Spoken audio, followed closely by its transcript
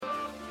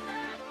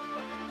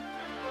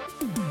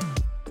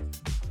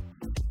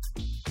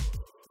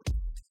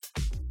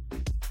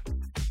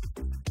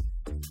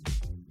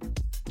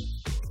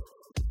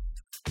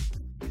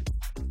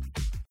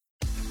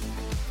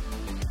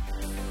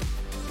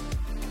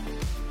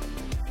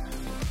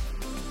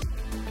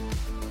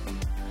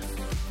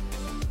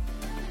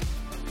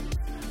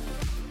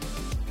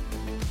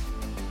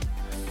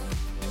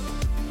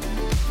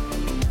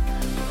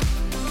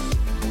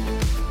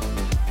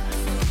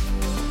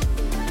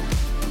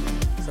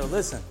So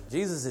listen,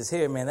 Jesus is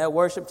here, man. That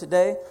worship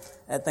today,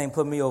 that thing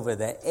put me over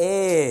the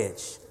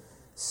edge.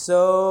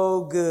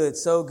 So good,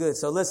 so good.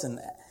 So listen,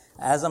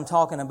 as I'm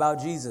talking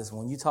about Jesus,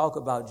 when you talk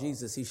about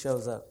Jesus, he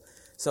shows up.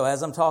 So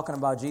as I'm talking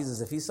about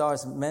Jesus, if he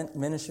starts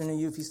ministering to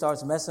you, if he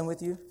starts messing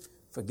with you,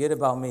 forget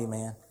about me,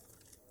 man.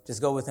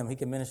 Just go with him. He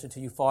can minister to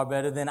you far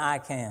better than I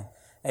can.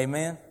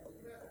 Amen?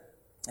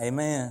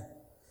 Amen.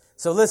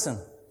 So listen,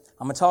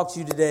 I'm going to talk to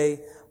you today.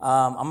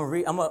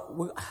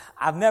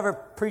 I've never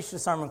preached a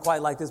sermon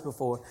quite like this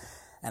before.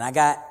 And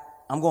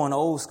I'm going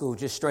old school,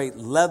 just straight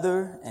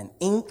leather and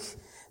ink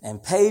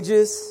and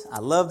pages. I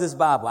love this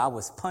Bible. I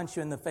would punch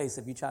you in the face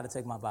if you try to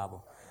take my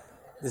Bible.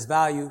 This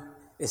value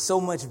is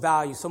so much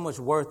value, so much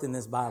worth in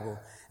this Bible.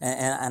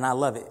 And I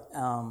love it.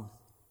 And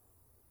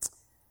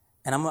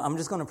I'm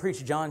just going to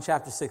preach John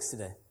chapter 6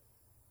 today.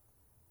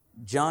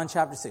 John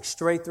chapter 6,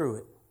 straight through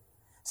it.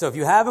 So if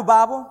you have a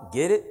Bible,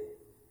 get it.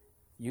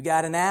 You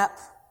got an app,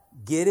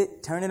 get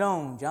it, turn it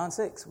on. John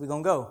 6, we're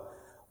going to go.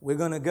 We're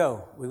going to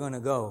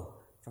go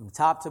from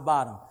top to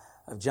bottom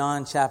of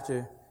John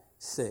chapter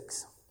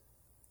 6.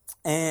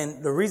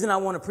 And the reason I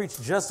want to preach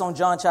just on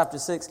John chapter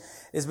 6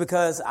 is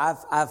because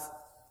I've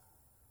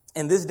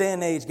in this day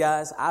and age,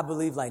 guys, I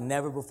believe like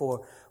never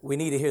before, we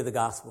need to hear the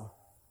gospel.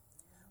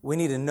 We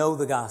need to know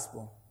the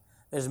gospel.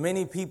 There's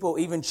many people,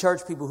 even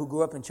church people who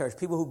grew up in church,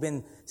 people who've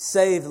been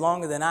saved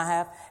longer than I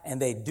have,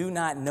 and they do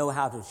not know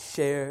how to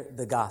share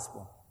the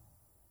gospel.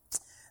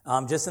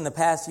 Just in the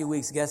past few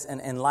weeks, I guess,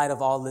 in light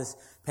of all this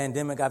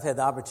pandemic, I've had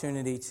the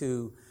opportunity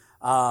to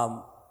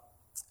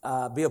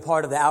be a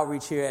part of the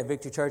outreach here at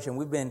Victory Church, and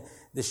we've been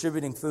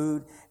distributing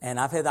food, and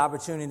I've had the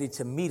opportunity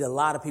to meet a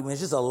lot of people.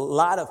 It's just a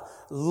lot of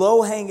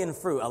low-hanging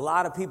fruit. A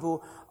lot of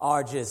people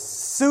are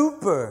just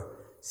super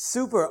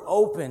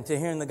open to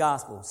hearing the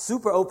gospel,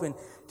 super open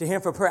to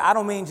hearing for prayer. I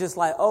don't mean just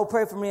like, oh,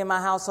 pray for me and my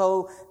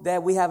household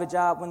that we have a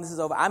job when this is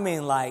over. I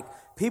mean like,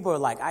 people are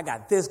like, I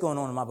got this going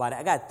on in my body.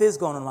 I got this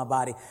going on in my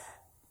body.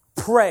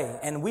 Pray.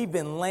 And we've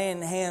been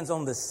laying hands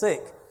on the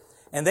sick,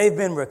 and they've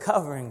been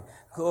recovering.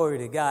 Glory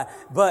to God.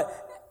 But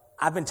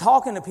I've been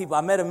talking to people.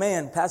 I met a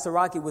man. Pastor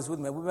Rocky was with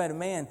me. We met a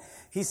man.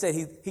 He said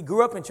he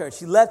grew up in church.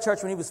 He left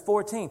church when he was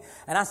 14.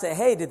 And I said,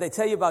 hey, did they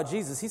tell you about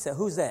Jesus? He said,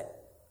 who's that?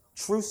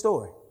 True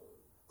story.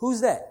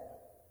 Who's that?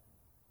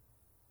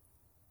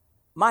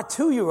 My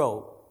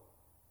 2-year-old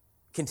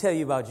can tell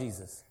you about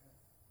Jesus.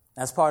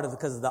 That's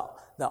because of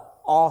the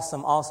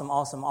awesome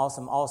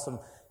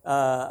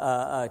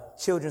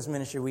children's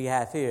ministry we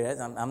have here.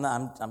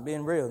 I'm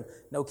being real.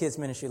 No kids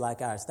ministry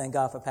like ours. Thank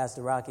God for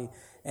Pastor Rocky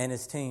and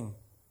his team.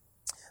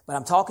 But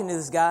I'm talking to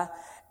this guy,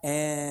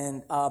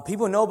 and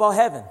people know about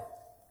heaven.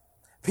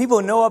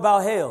 People know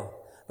about hell.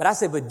 But I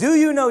said, but do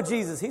you know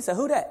Jesus? He said,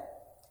 who that?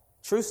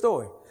 True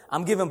story.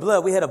 I'm giving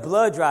blood. We had a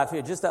blood drive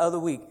here just the other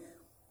week.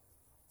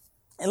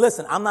 And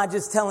listen, I'm not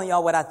just telling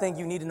y'all what I think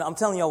you need to know. I'm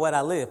telling y'all what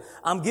I live.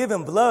 I'm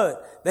giving blood.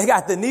 They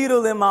got the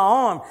needle in my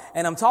arm,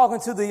 and I'm talking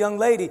to the young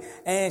lady,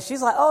 and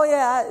she's like, oh,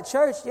 yeah,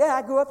 church. Yeah,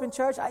 I grew up in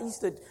church. I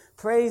used to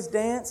praise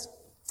dance,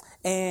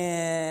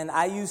 and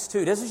I used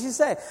to. That's what she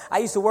said. I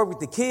used to work with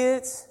the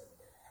kids,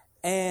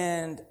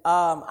 and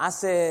I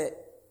said,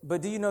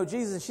 but do you know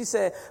Jesus? She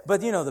said, but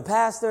the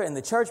pastor and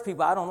the church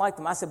people, I don't like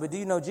them. I said, but do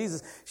you know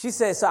Jesus? She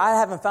said, so I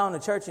haven't found a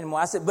church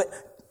anymore. I said, but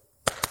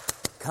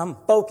come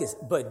focus.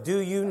 But do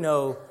you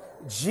know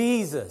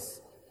Jesus?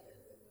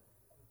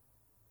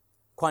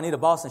 Juanita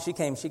Boston, she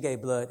came, she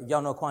gave blood.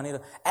 Y'all know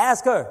Juanita?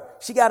 Ask her.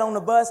 She got on the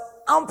bus.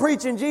 I'm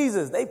preaching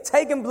Jesus. They've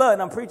taken blood,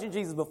 and I'm preaching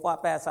Jesus before I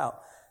pass out.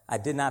 I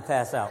did not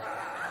pass out.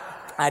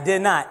 I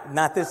did not.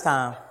 Not this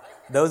time.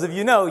 Those of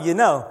you know, you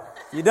know.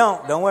 You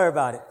don't worry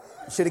about it.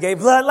 You should have gave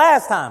blood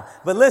last time.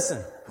 But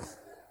listen,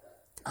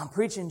 I'm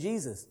preaching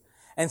Jesus.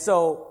 And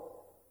so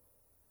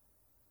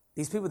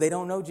these people, they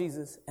don't know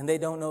Jesus, and they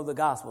don't know the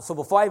gospel. So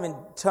before I even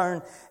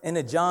turn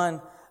into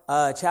John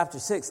chapter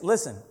 6,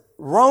 listen,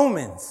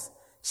 Romans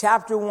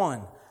chapter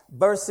 1,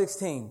 verse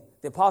 16,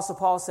 the Apostle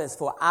Paul says,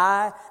 for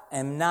I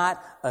am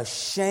not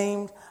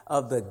ashamed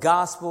of the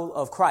gospel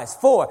of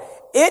Christ. For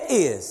it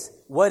is,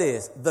 what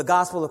is? The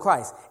gospel of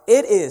Christ.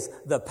 It is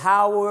the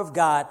power of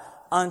God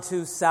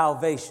unto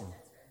salvation.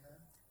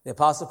 The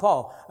Apostle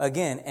Paul,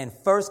 again, in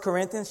 1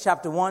 Corinthians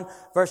chapter 1,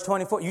 verse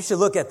 24. You should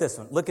look at this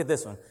one. Look at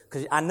this one,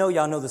 because I know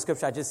y'all know the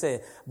scripture I just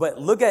said. But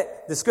look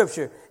at the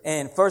scripture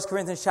in 1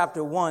 Corinthians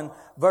chapter 1,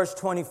 verse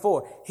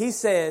 24. He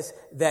says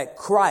that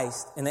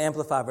Christ, in the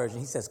Amplified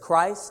version, he says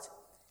Christ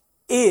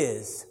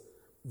is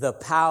the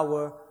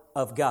power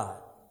of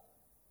God.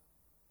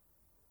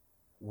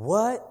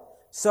 What?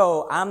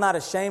 So I'm not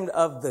ashamed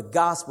of the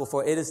gospel,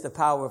 for it is the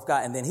power of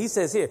God. And then he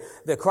says here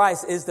that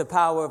Christ is the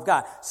power of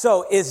God.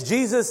 So is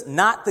Jesus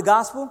not the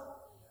gospel?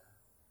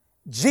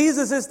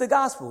 Jesus is the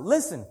gospel.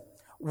 Listen,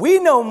 we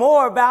know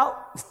more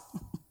about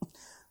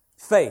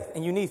faith,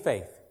 and you need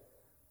faith.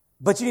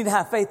 But you need to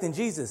have faith in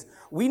Jesus.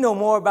 We know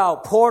more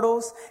about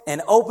portals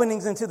and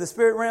openings into the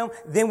spirit realm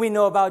than we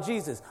know about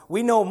Jesus.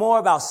 We know more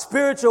about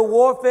spiritual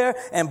warfare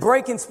and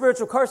breaking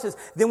spiritual curses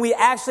than we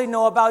actually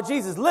know about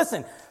Jesus.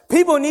 Listen,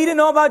 people need to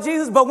know about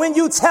Jesus, but when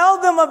you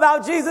tell them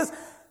about Jesus,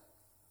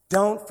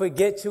 don't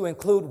forget to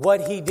include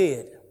what he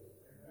did.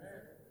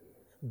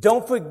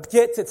 Don't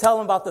forget to tell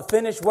them about the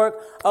finished work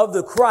of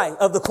the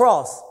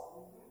cross.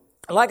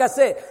 Like I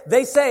said,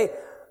 they say,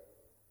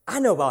 I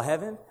know about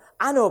heaven.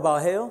 I know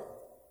about hell.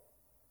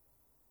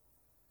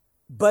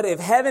 But if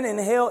heaven and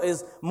hell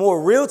is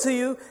more real to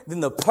you than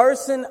the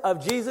person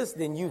of Jesus,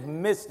 then you've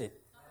missed it.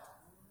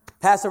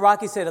 Pastor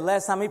Rocky said the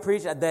last time he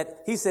preached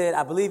that he said,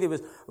 I believe it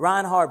was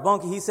Reinhard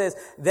Bonnke, he says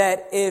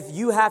that if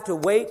you have to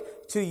wait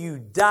till you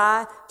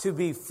die to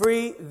be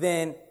free,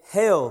 then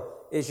hell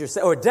is your,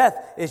 or death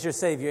is your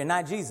savior and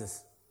not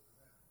Jesus.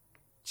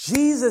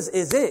 Jesus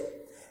is it.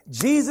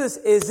 Jesus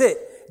is it.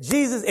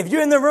 Jesus, if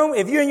you're in the room,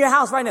 if you're in your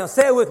house right now,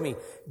 say it with me.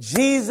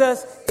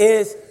 Jesus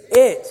is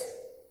it.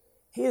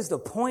 He is the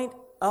point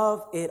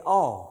of it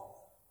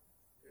all.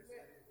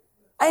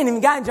 I ain't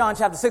even gotten John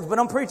chapter 6, but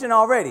I'm preaching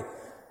already.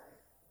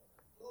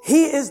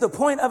 He is the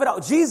point of it all.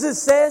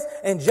 Jesus says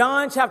in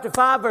John chapter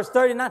 5, verse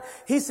 39,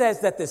 he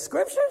says that the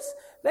scriptures,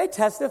 they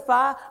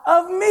testify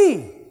of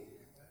me.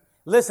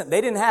 Listen,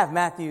 they didn't have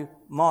Matthew,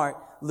 Mark,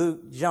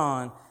 Luke,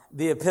 John,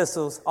 the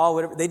epistles, all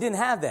whatever. They didn't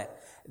have that.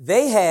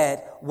 They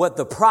had what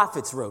the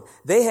prophets wrote.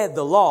 They had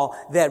the law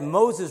that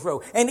Moses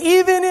wrote. And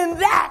even in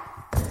that,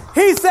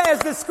 he says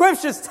the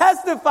scriptures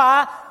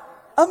testify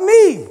of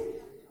me.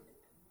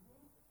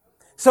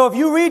 So if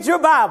you read your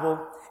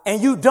Bible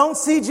and you don't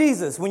see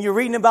Jesus when you're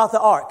reading about the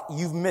ark,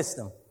 you've missed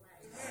him.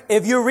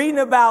 If you're reading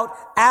about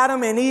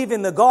Adam and Eve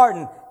in the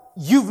garden,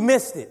 you've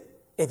missed it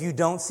if you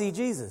don't see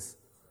Jesus.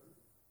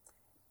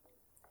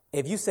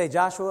 If you say,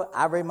 Joshua,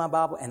 I read my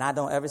Bible and I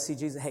don't ever see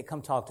Jesus, hey,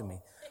 come talk to me.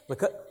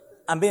 Because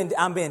I'm being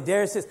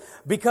Darius,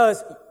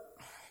 because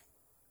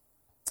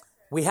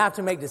we have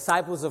to make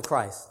disciples of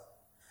Christ.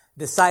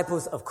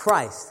 Disciples of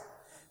Christ.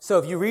 So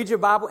if you read your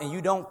Bible and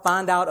you don't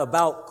find out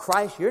about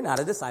Christ, you're not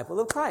a disciple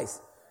of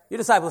Christ. You're a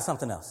disciple of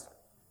something else.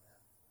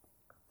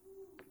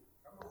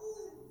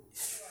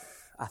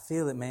 I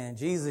feel it, man.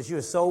 Jesus, you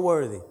are so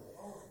worthy.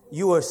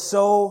 You are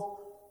so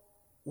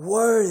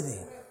worthy.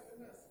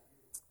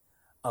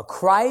 A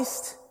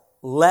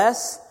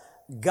Christ-less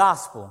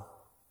gospel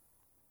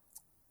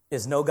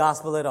is no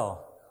gospel at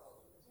all.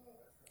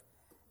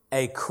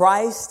 A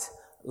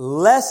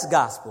Christ-less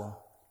gospel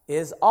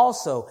is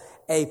also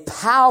a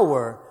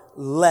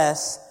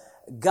powerless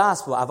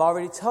gospel. I've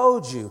already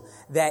told you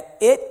that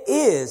it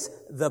is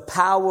the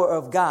power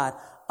of God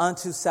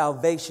unto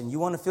salvation. You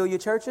want to fill your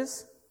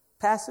churches,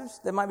 pastors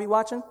that might be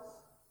watching?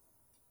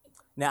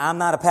 Now, I'm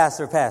not a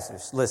pastor of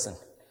pastors. Listen.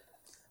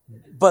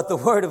 But the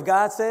word of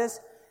God says,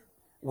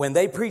 when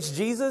they preached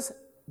Jesus,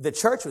 the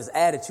church was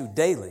added to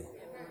daily.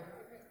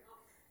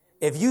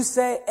 If you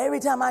say, every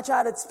time I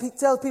try to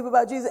tell people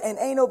about Jesus and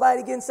ain't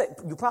nobody getting saved,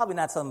 you're probably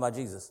not telling them about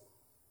Jesus.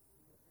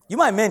 You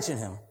might mention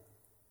him,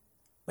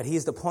 but he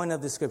is the point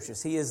of the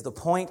scriptures. He is the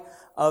point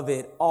of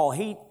it all.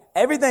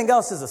 Everything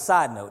else is a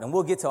side note, and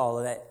we'll get to all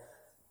of that.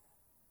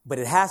 But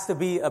it has to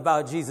be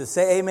about Jesus.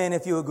 Say amen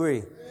if you agree.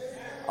 Amen.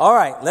 All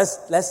right,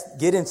 let's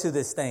get into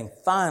this thing.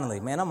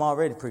 Finally, man, I'm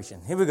already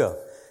preaching. Here we go.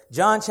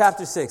 John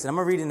chapter 6, and I'm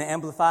going to read in the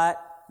Amplified.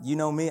 You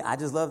know me, I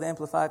just love the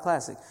Amplified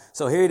Classic.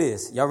 So here it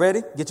is. Y'all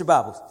ready? Get your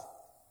Bibles.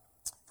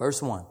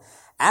 Verse 1.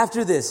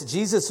 After this,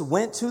 Jesus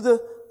went to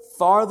the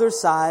farther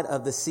side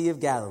of the Sea of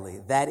Galilee,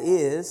 that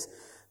is,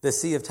 the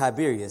Sea of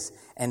Tiberias,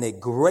 and a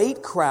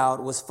great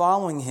crowd was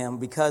following him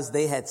because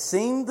they had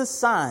seen the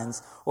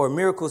signs or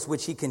miracles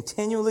which he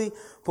continually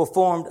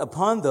performed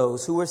upon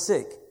those who were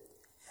sick.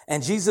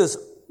 And Jesus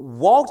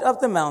walked up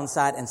the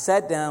mountainside and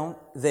sat down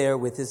there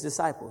with his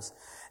disciples.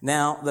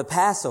 Now, the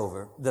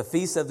Passover, the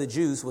feast of the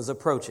Jews, was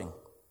approaching.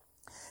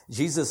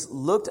 Jesus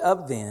looked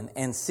up then,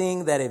 and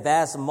seeing that a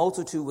vast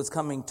multitude was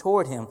coming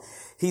toward him,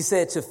 he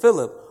said to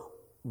Philip,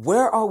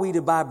 where are we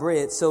to buy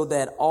bread so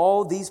that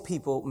all these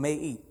people may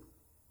eat?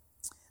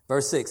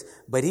 Verse 6,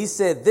 but he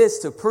said this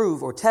to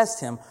prove or test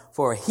him,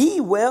 for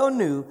he well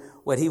knew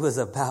what he was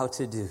about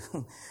to do.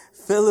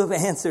 Philip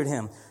answered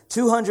him,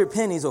 200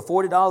 pennies or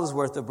 $40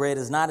 worth of bread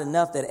is not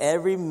enough that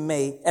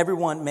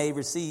everyone may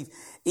receive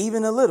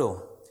even a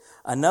little.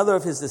 Another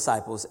of his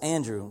disciples,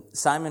 Andrew,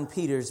 Simon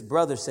Peter's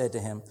brother, said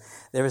to him,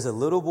 there is a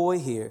little boy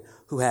here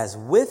who has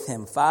with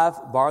him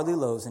 5 barley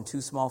loaves and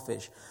 2 small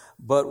fish.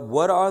 But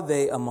what are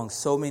they among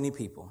so many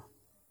people?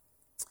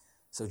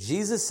 So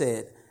Jesus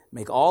said,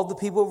 make all the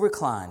people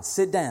recline,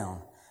 sit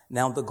down.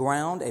 Now the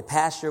ground, a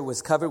pasture,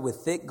 was covered with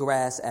thick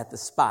grass at the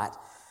spot.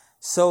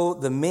 So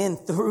the men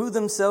threw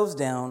themselves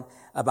down,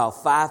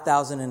 about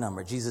 5,000 in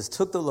number. Jesus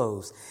took the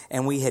loaves,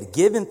 and when he had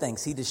given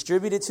thanks, he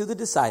distributed to the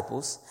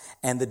disciples,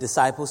 and the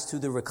disciples to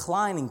the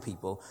reclining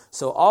people.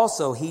 So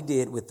also he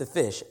did with the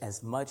fish,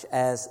 as much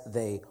as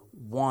they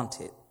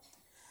wanted.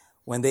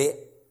 When they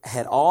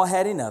had all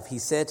had enough, he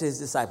said to his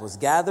disciples,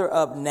 gather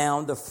up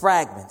now the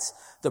fragments,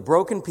 the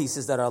broken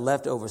pieces that are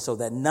left over, so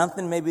that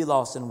nothing may be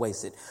lost and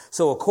wasted.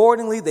 So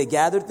accordingly, they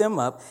gathered them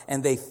up,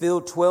 and they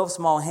filled 12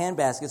 small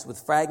handbaskets with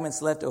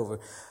fragments left over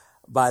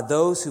by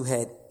those who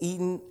had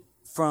eaten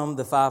from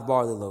the 5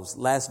 barley loaves.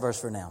 Last verse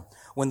for now.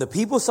 When the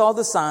people saw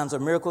the signs or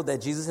miracle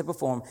that Jesus had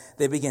performed,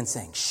 they began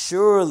saying,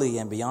 surely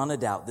and beyond a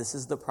doubt, this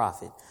is the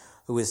prophet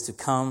who is to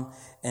come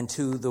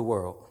into the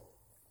world.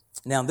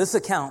 Now, this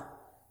account,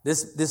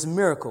 this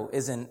miracle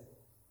is in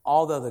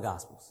all the other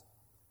Gospels.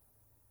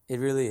 It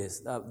really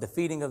is. The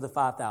feeding of the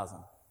 5,000.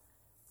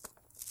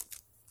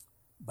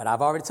 But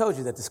I've already told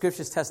you that the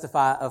scriptures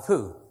testify of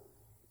who?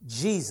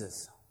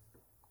 Jesus.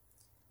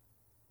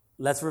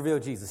 Let's reveal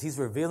Jesus. He's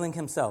revealing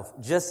himself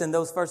just in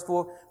those first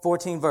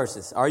 14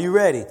 verses. Are you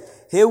ready?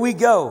 Here we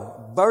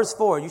go. Verse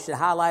 4, you should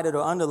highlight it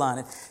or underline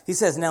it. He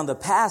says, now the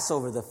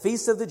Passover, the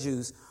feast of the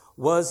Jews,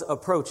 was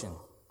approaching.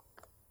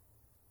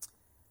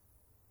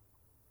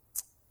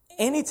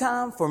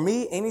 Anytime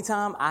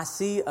I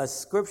see a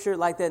scripture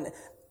like that,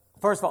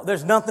 first of all,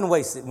 there's nothing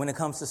wasted when it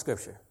comes to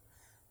scripture.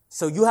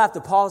 So you have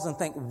to pause and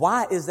think,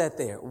 why is that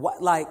there?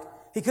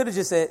 He could have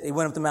just said, he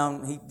went up the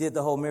mountain, he did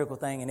the whole miracle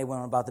thing, and they went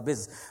on about the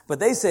business. But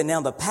they said,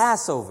 now the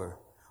Passover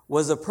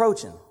was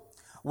approaching.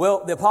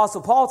 Well, the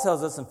Apostle Paul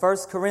tells us in 1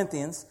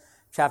 Corinthians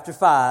chapter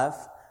 5,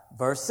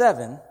 verse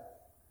 7,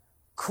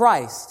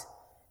 Christ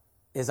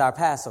is our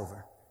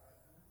Passover.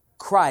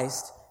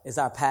 Christ is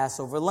our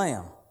Passover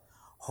lamb.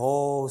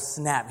 Oh,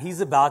 snap. He's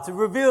about to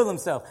reveal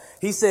himself.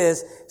 He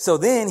says, so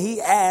then he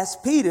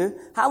asked Peter,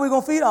 how are we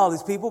going to feed all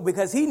these people?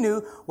 Because he knew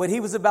what he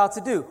was about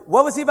to do.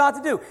 What was he about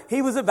to do?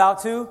 He was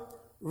about to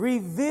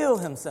reveal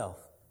himself.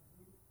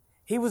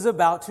 He was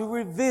about to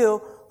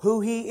reveal who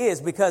he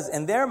is, because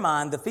in their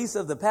mind, the Feast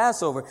of the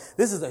Passover,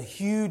 this is a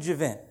huge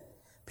event.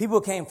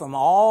 People came from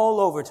all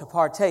over to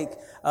partake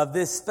of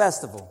this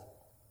festival.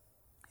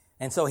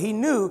 And so he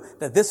knew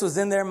that this was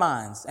in their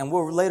minds. And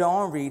we'll later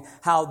on read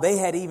how they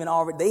had even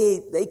already,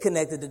 they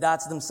connected the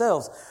dots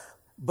themselves.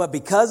 But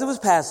because it was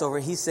Passover,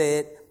 he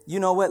said,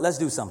 you know what, let's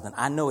do something.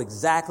 I know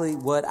exactly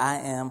what I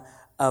am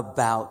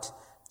about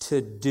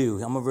to do.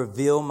 I'm going to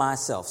reveal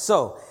myself.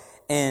 So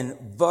in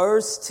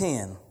verse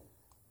 10,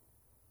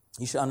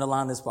 you should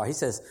underline this part. He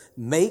says,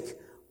 make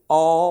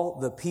all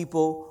the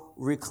people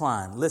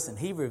recline. Listen,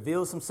 he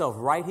reveals himself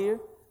right here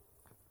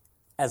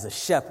as a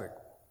shepherd.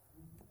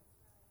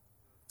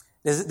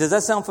 Does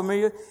that sound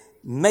familiar?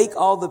 Make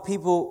all the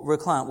people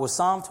recline. Well,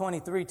 Psalm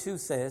 23:2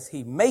 says,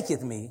 he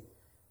maketh me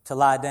to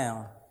lie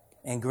down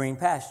in green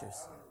pastures.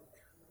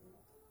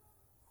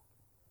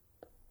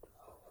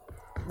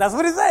 That's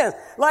what he says.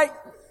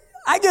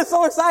 I get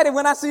so excited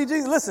when I see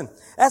Jesus. Listen,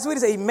 that's what he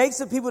says. He makes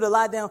the people to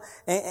lie down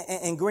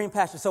in green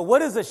pastures. So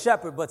what is a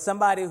shepherd but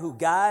somebody who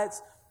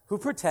guides, who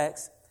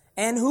protects,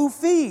 and who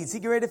feeds? He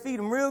get ready to feed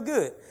them real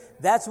good.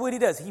 That's what he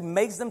does. He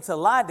makes them to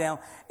lie down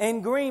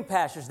in green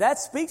pastures. That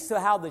speaks to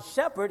how the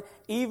shepherd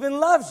even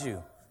loves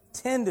you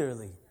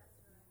tenderly,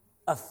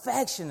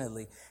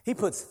 affectionately. He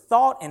puts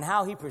thought in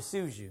how he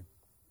pursues you.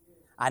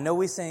 I know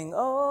we sing,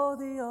 oh,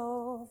 the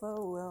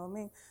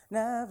overwhelming,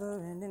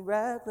 never-ending,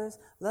 reckless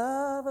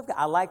love of God.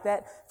 I like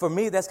that. For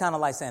me, that's kind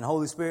of like saying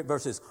Holy Spirit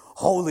versus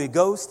Holy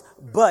Ghost,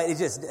 but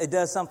it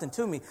does something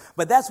to me.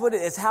 But that's what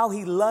it is, how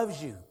he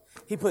loves you.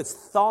 He puts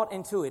thought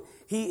into it.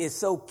 He is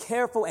so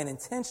careful and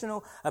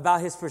intentional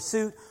about his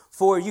pursuit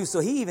for you. So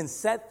he even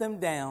set them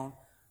down.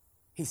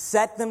 He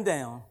set them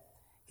down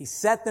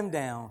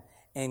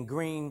in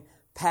green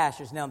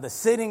pastures. Now, the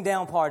sitting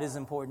down part is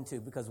important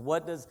too, because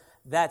what does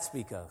that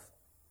speak of?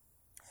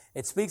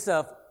 It speaks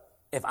of,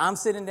 if I'm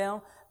sitting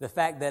down, the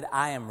fact that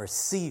I am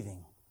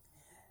receiving.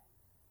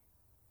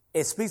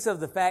 It speaks of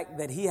the fact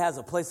that he has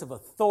a place of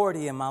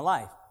authority in my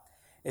life.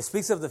 It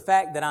speaks of the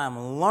fact that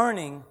I'm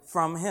learning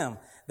from him,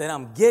 that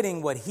I'm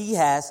getting what he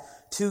has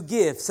to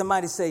give.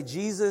 Somebody say,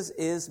 Jesus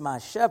is my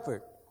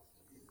shepherd.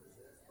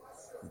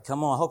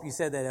 Come on, I hope you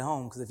said that at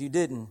home, because if you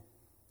didn't,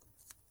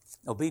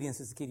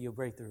 obedience is the key to your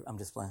breakthrough. I'm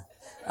just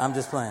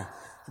playing.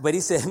 But he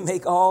said,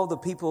 make all the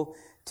people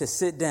to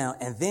sit down.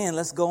 And then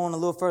let's go on a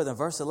little further.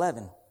 Verse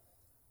 11.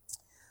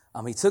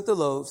 He took the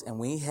loaves and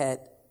we had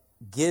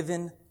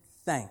given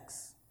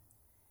thanks.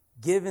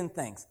 Given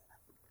thanks.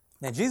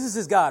 Now, Jesus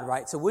is God,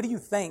 right? So what do you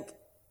think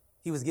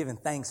he was giving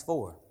thanks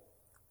for?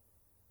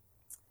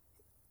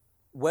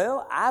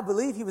 Well, I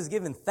believe he was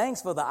giving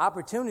thanks for the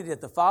opportunity that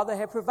the Father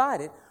had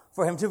provided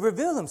for him to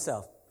reveal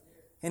himself.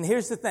 And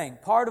here's the thing.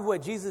 Part of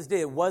what Jesus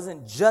did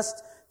wasn't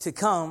just to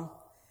come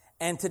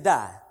and to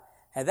die.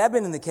 Had that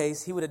been in the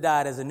case, he would have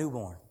died as a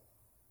newborn.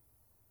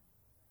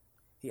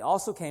 He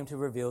also came to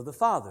reveal the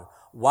Father.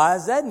 Why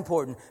is that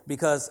important?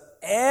 Because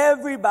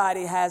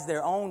everybody has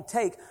their own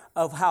take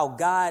of how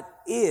God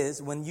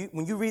is. When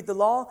you read the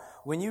law,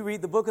 when you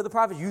read the book of the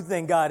prophets, you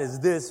think God is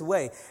this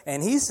way.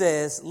 And he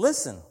says,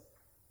 listen,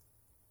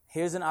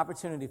 here's an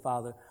opportunity,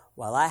 Father,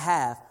 while I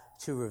have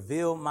to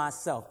reveal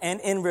myself. And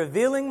in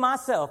revealing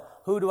myself,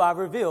 who do I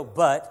reveal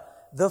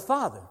but the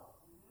Father?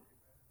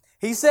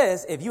 He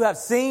says, if you have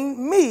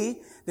seen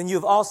me, then you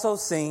have also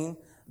seen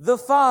the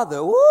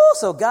Father. Woo!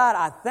 So God,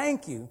 I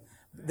thank you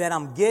that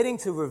I'm getting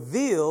to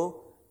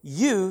reveal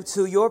you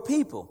to your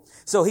people.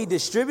 So he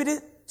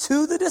distributed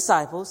to the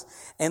disciples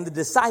and the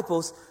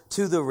disciples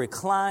to the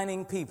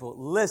reclining people.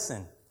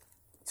 Listen,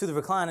 to the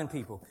reclining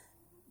people.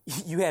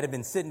 You had to have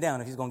been sitting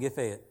down if he's going to get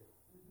fed.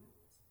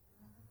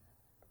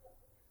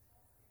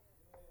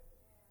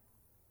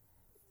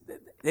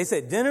 They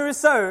said, dinner is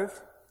served.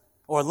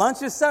 or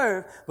lunch is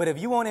served, but if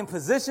you weren't in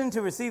position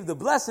to receive the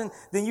blessing,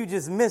 then you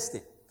just missed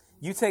it.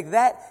 You take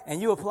that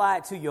and you apply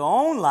it to your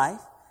own life,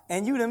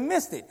 and you'd have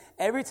missed it.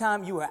 Every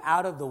time you were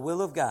out of the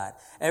will of God,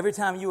 every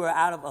time you were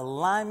out of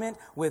alignment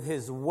with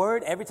his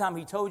word, every time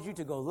he told you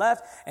to go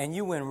left and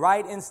you went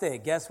right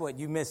instead, guess what?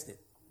 You missed it.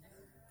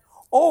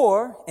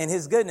 Or, in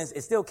his goodness,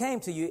 it still came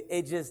to you.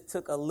 It just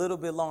took a little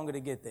bit longer to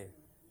get there.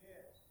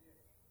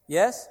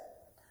 Yes?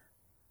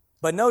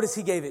 But notice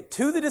he gave it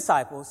to the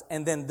disciples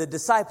and then the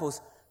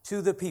disciples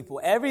to the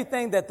people.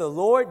 Everything that the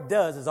Lord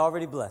does is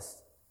already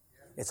blessed.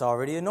 It's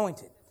already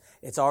anointed.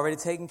 It's already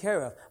taken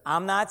care of.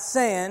 I'm not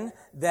saying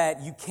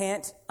that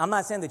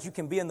you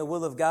can be in the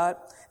will of God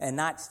and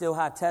not still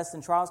have tests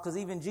and trials, because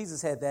even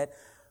Jesus had that.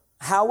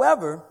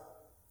 However,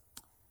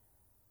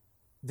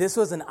 this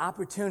was an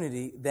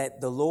opportunity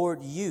that the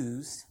Lord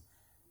used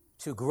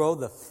to grow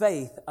the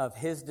faith of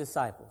his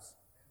disciples.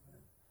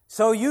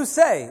 So you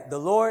say, the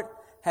Lord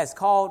has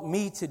called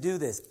me to do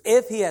this.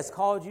 If he has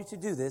called you to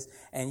do this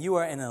and you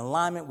are in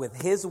alignment with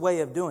his way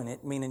of doing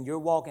it, meaning you're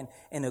walking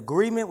in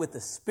agreement with the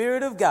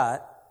Spirit of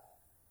God,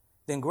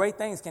 then great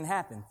things can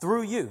happen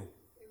through you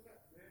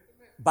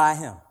by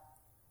him.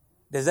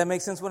 Does that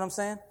make sense what I'm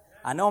saying?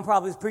 I know I'm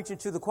probably preaching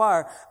to the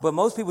choir, but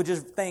most people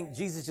just think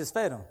Jesus just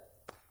fed them.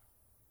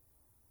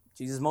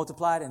 Jesus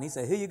multiplied and he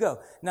said, here you go.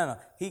 No.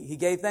 He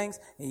gave thanks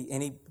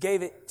and he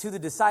gave it to the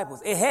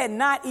disciples. It had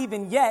not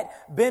even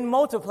yet been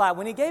multiplied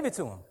when he gave it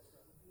to them.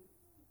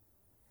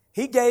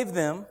 He gave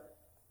them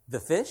the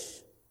fish.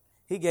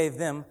 He gave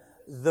them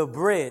the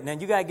bread. Now,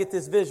 you got to get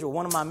this visual.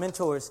 One of my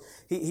mentors,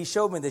 he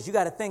showed me this. You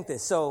got to think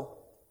this. So,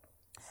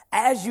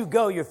 as you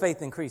go, your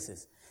faith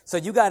increases. So,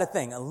 you got to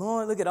think,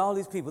 Lord, look at all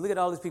these people. Look at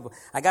all these people.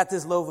 I got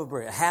this loaf of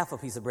bread, half a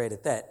piece of bread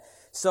at that.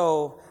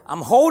 So,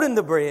 I'm holding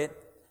the bread,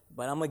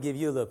 but I'm going to give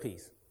you a little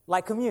piece.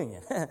 Like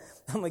communion. I'm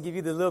going to give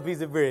you the little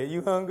piece of bread.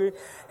 You hungry?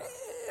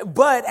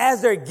 But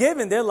as they're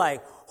giving, they're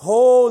like,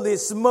 holy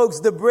smokes,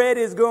 the bread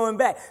is growing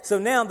back. So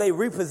now they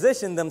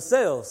reposition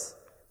themselves.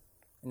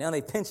 Now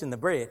they pinching the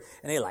bread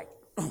and they're like,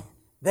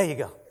 there you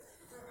go.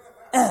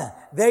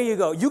 There you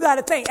go. You got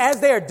to think,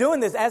 as they're doing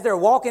this, as they're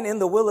walking in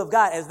the will of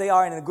God, as they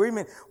are in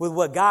agreement with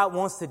what God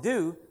wants to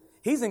do,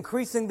 he's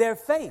increasing their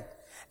faith.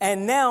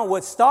 And now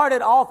what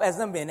started off as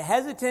them being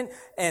hesitant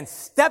and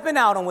stepping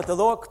out on what the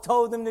Lord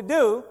told them to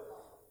do,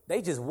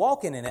 they just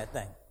walking in that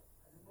thing.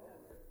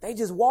 They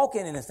just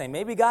walking in this thing.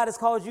 Maybe God has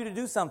called you to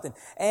do something.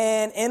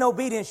 And in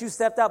obedience, you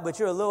stepped out, but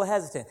you're a little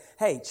hesitant.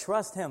 Hey,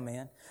 trust him,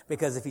 man.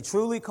 Because if he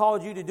truly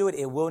called you to do it,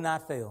 it will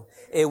not fail.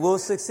 It will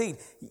succeed.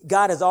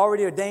 God has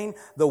already ordained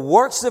the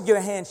works of your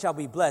hand shall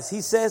be blessed.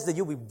 He says that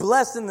you'll be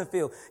blessed in the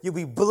field. You'll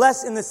be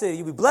blessed in the city.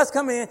 You'll be blessed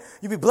coming in.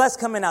 You'll be blessed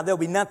coming out. There'll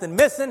be nothing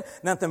missing,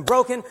 nothing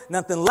broken,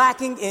 nothing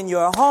lacking in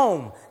your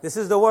home. This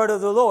is the word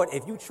of the Lord.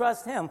 If you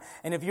trust him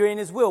and if you're in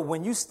his will,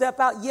 when you step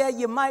out, yeah,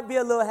 you might be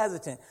a little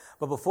hesitant.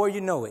 But before you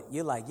know it,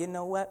 you're like, you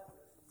know what?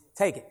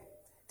 Take it.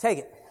 Take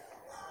it.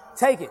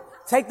 Take it.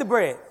 Take the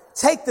bread.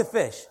 Take the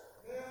fish.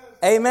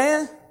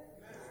 Amen.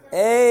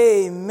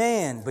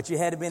 Amen. But you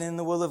had to be in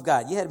the will of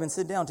God. You had to been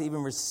sit down to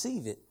even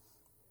receive it.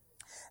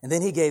 And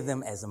then he gave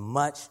them as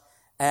much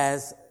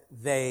as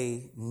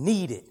they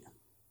needed.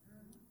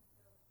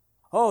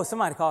 Oh,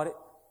 somebody called it.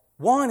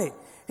 Wanted.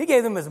 He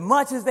gave them as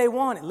much as they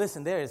wanted.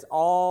 Listen, there is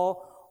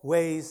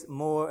always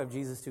more of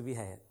Jesus to be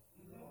had.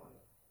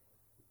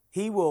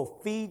 He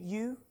will feed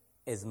you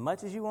as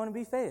much as you want to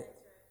be fed.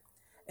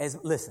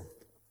 Listen,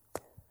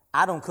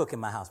 I don't cook in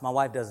my house. My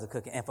wife does the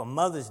cooking. And for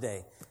Mother's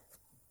Day,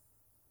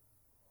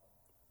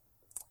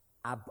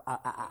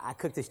 I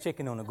cooked this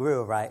chicken on the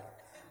grill, right?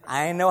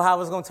 I didn't know how it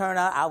was going to turn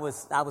out. I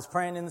was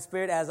praying in the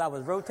spirit as I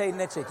was rotating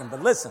that chicken.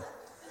 But listen,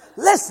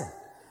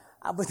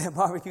 I put that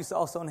barbecue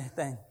sauce on that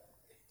thing.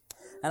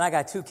 And I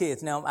got 2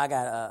 kids. Now, I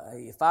got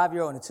a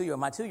 5-year-old and a 2-year-old.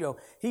 My 2-year-old,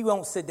 he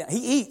won't sit down.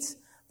 He eats,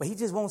 but he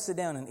just won't sit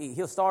down and eat.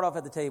 He'll start off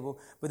at the table,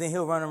 but then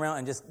he'll run around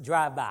and just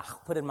drive by,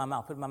 put it in my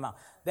mouth.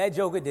 That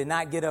joker did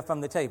not get up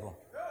from the table.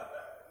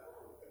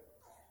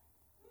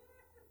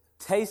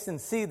 Taste and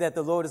see that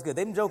the Lord is good.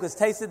 Them jokers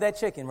tasted that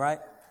chicken, right?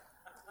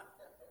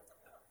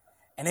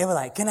 And they were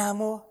like, can I have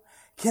more?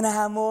 Can I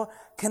have more?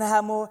 Can I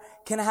have more?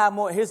 Can I have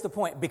more? Here's the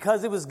point.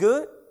 Because it was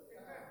good,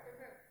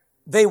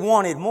 they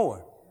wanted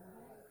more.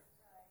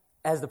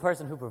 As the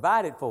person who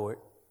provided for it,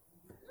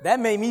 that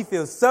made me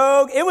feel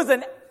so,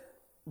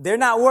 they're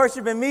not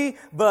worshiping me,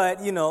 but,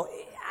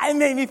 it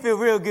made me feel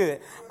real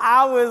good.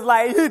 I was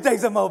like, you take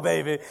some more,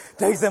 baby.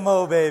 Take some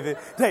more, baby.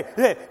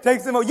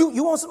 Take some more.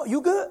 You want some more?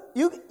 You good?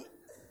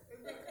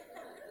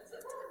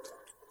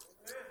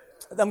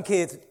 Them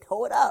kids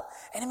tore it up.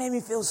 And it made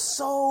me feel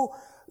so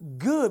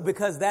good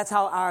because that's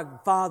how our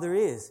Father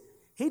is.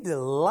 He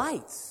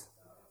delights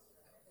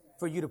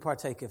for you to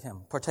partake of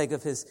him, partake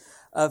of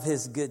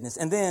his goodness.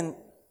 And then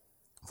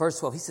verse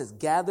 12, he says,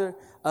 gather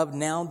up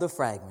now the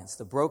fragments,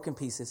 the broken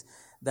pieces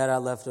that are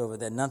left over,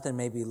 that nothing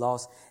may be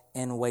lost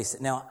and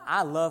wasted. Now,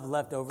 I love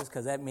leftovers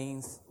because that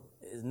means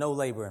there's no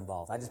labor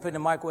involved. I just put it in the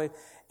microwave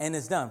and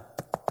it's done.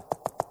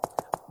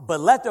 But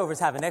leftovers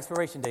have an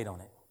expiration date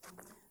on it.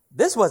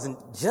 This wasn't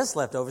just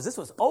leftovers. This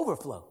was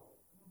overflow.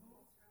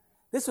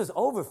 This was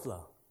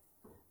overflow.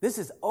 This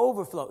is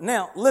overflow.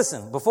 Now,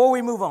 listen, before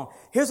we move on,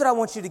 here's what I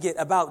want you to get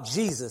about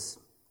Jesus.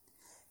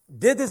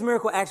 Did this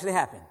miracle actually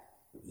happen?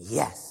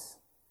 Yes.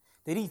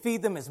 Did he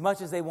feed them as much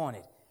as they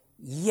wanted?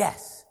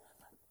 Yes.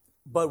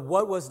 But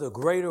what was the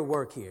greater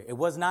work here? It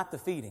was not the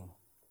feeding.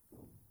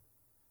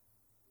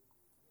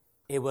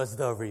 It was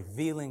the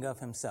revealing of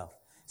himself.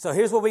 So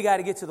here's what we got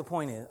to get to the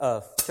point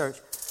of, church.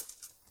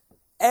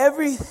 How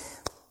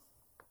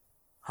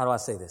do I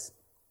say this?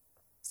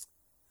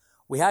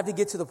 We have to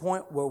get to the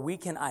point where we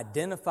can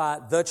identify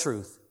the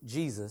truth,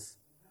 Jesus,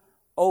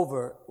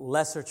 over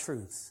lesser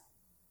truths.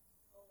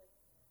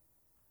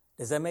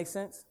 Does that make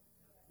sense?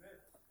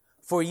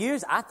 For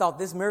years, I thought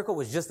this miracle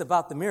was just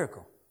about the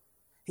miracle.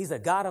 He's a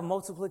God of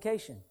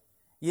multiplication.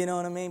 You know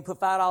what I mean? Put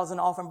 $5 in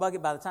the offering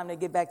bucket. By the time they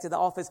get back to the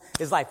office,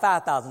 it's like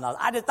 $5,000.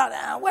 I just thought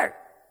that would work.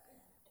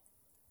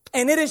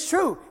 And it is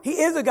true. He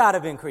is a God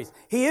of increase.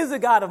 He is a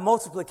God of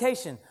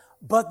multiplication.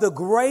 But the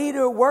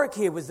greater work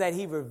here was that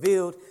he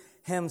revealed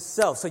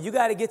himself. So you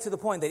got to get to the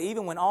point that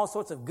even when all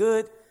sorts of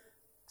good,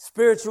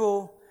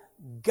 spiritual,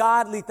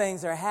 godly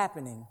things are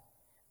happening,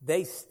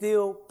 they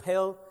still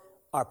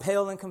are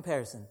pale in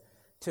comparison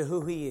to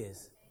who he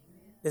is.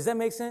 Does that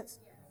make sense?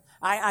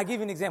 I give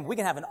you an example. We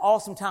can have an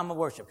awesome time of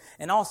worship,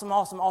 an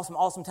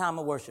awesome time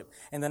of worship.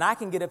 And then I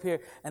can get up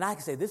here and I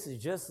can say, this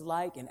is just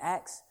like in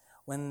Acts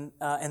when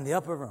in the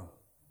upper room.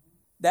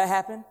 That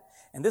happened.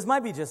 And this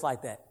might be just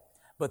like that.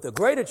 But the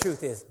greater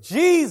truth is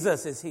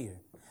Jesus is here.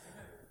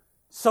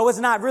 So it's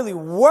not really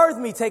worth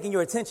me taking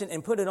your attention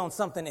and put it on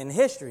something in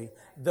history,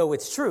 though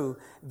it's true,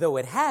 though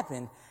it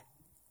happened.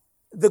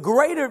 The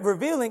greater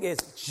revealing is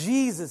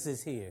Jesus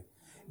is here.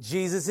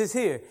 Jesus is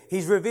here.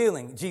 He's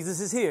revealing. Jesus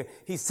is here.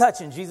 He's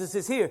touching. Jesus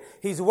is here.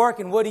 He's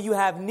working. What do you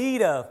have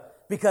need of?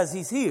 Because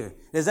he's here.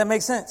 Does that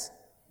make sense?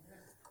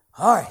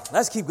 All right,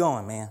 let's keep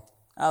going, man.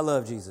 I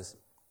love Jesus.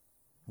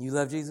 You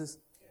love Jesus?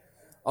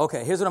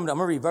 Okay, here's what I'm doing. I'm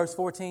going to read verse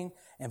 14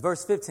 and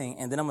verse 15,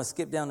 and then I'm going to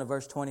skip down to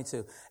verse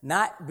 22.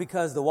 Not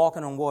because the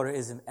walking on water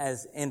isn't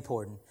as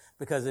important,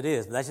 because it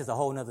is, but that's just a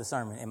whole nother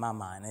sermon in my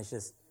mind. It's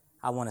just,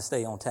 I want to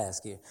stay on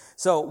task here.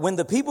 So when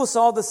the people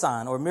saw the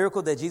sign or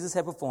miracle that Jesus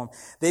had performed,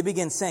 they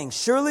began saying,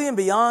 surely and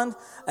beyond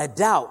a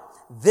doubt,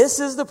 this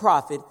is the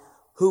prophet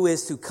who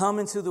is to come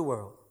into the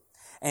world.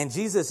 And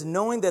Jesus,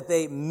 knowing that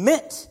they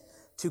meant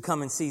to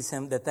come and seize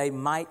him, that they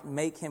might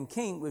make him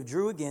king,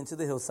 withdrew again to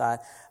the hillside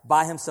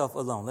by himself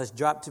alone. Let's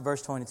drop to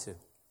verse 22.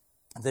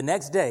 The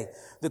next day,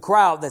 the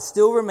crowd that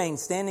still remained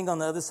standing on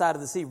the other side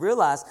of the sea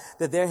realized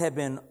that there had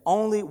been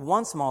only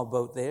one small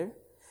boat there,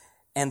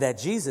 and that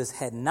Jesus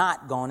had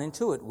not gone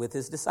into it with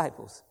his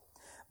disciples,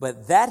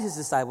 but that his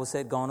disciples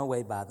had gone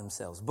away by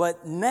themselves.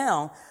 But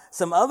now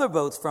some other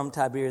boats from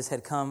Tiberias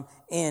had come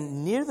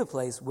in near the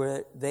place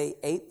where they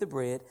ate the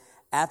bread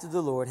after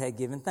the Lord had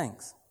given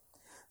thanks.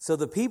 So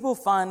the people,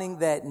 finding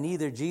that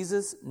neither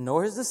Jesus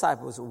nor his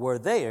disciples were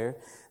there,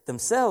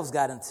 themselves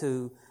got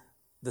into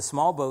the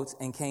small boats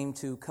and came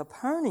to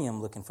Capernaum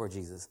looking for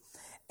Jesus.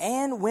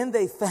 And when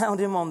they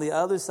found him on the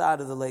other side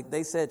of the lake,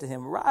 they said to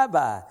him,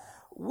 Rabbi,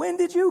 when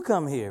did you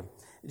come here?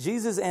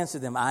 Jesus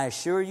answered them, I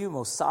assure you,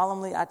 most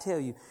solemnly, I tell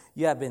you,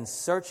 you have been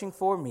searching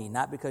for me,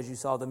 not because you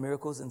saw the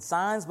miracles and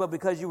signs, but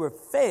because you were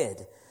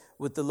fed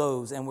with the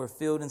loaves and were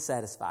filled and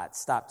satisfied.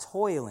 Stop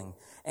toiling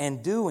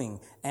and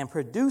doing and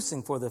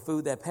producing for the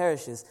food that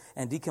perishes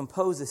and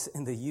decomposes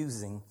in the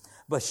using,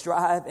 but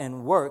strive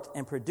and work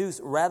and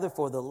produce rather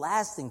for the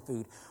lasting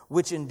food,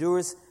 which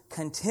endures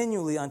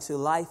continually unto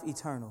life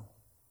eternal.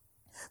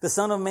 The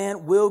Son of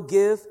Man will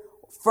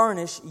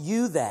furnish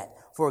you that.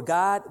 For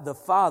God the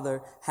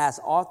Father has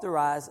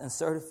authorized and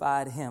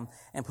certified him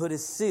and put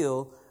his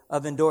seal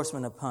of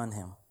endorsement upon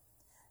him.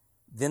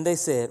 Then they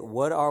said,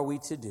 what are we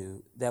to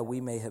do that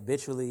we may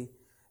habitually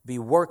be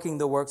working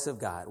the works of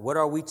God? What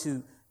are we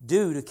to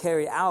do to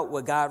carry out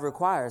what God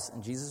requires?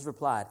 And Jesus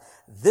replied,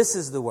 this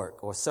is the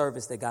work or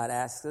service that God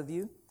asks of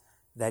you,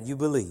 that you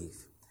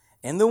believe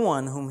in the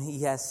one whom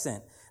he has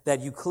sent,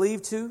 that you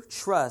cleave to,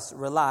 trust,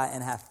 rely,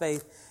 and have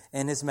faith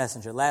in his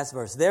messenger. Last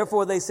verse.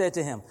 Therefore they said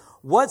to him,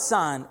 what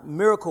sign,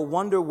 miracle,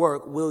 wonder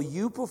work will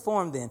you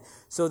perform then,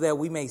 so that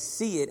we may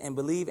see it and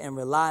believe and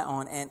rely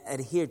on and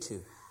adhere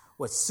to?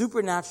 What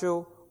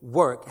supernatural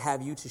work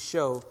have you to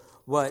show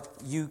what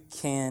you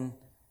can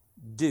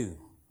do?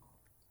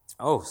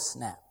 Oh,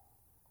 snap.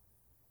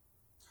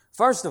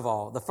 First of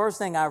all, the first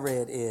thing I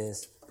read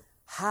is,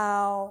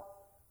 how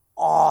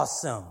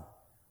awesome.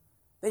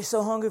 They're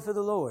so hungry for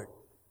the Lord.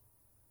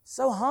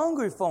 So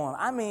hungry for him.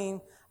 I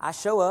mean, I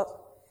show up.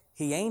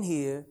 He ain't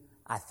here.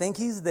 I think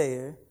he's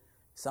there.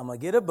 So I'm going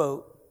to get a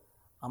boat.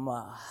 I'm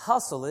going to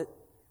hustle it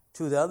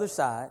to the other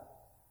side.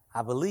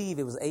 I believe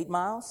it was 8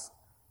 miles.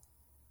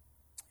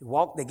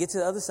 They get to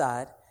the other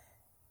side.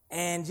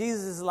 And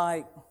Jesus is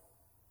like,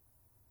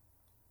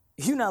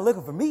 you're not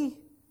looking for me.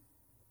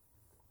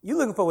 You're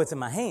looking for what's in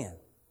my hand.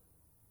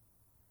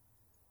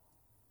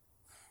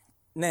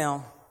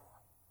 Now,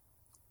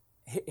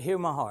 hear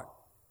my heart.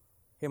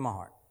 Hear my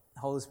heart.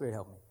 Holy Spirit,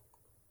 help me.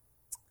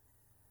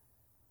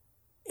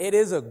 It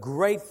is a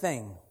great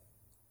thing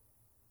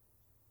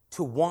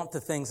to want the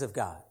things of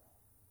God.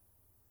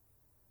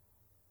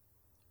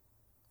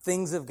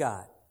 Things of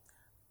God.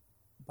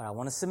 But I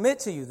want to submit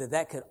to you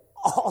that could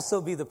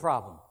also be the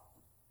problem.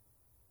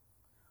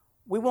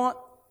 We want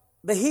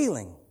the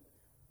healing.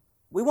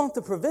 We want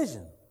the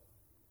provision.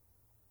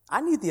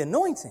 I need the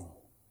anointing.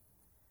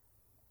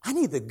 I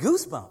need the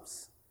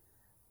goosebumps.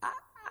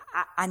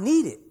 I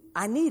need it.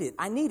 I need it.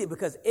 I need it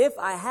because if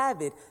I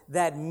have it,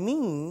 that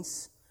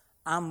means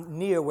I'm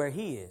near where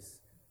he is.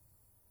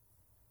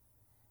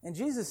 And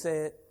Jesus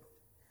said,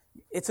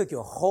 it took you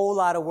a whole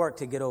lot of work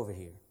to get over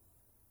here.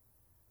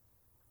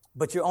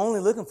 But you're only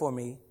looking for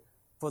me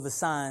for the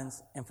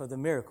signs and for the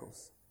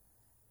miracles.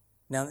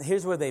 Now,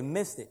 here's where they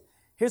missed it.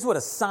 Here's what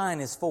a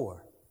sign is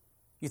for.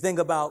 You think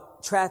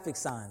about traffic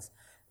signs.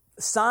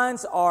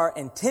 Signs are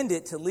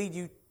intended to lead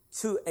you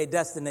to a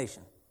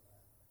destination.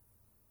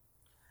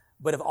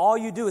 But if all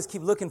you do is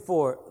keep looking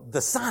for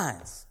the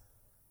signs,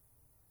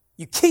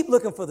 you keep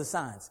looking for the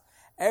signs.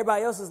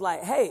 Everybody else is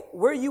like, hey,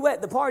 where you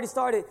at? The party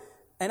started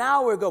an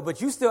hour ago,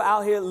 but you still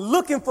out here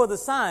looking for the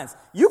signs.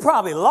 You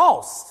probably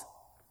lost.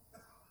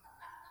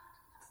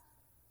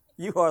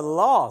 You are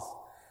lost.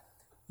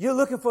 You're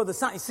looking for the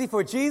signs. See,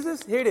 for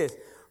Jesus, here it is.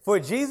 For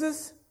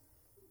Jesus,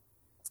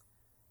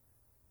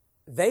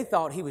 they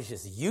thought he was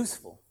just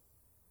useful.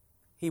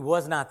 He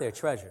was not their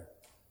treasure.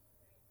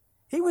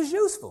 He was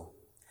useful.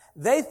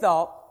 They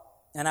thought,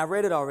 and I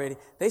read it already,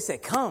 they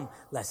said, come,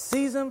 let's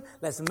seize him,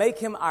 let's make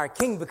him our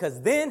king,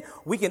 because then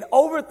we can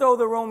overthrow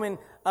the Roman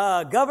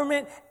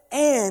government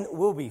and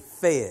we'll be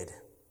fed.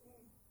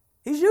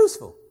 He's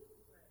useful.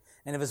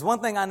 And if it's one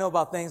thing I know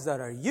about things that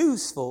are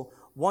useful,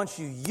 once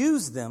you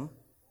use them,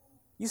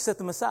 you set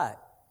them aside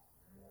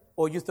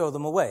or you throw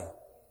them away.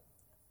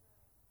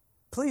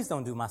 Please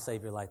don't do my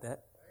Savior like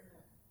that.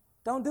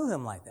 Don't do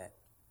him like that.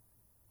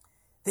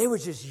 They were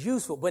just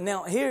useful. But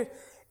now here,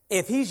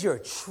 if he's your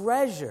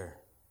treasure,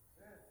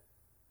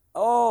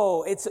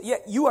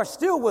 you are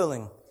still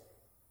willing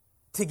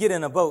to get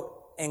in a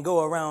boat and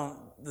go around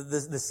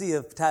the Sea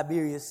of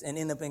Tiberias and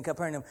end up in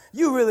Capernaum.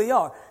 You really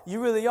are.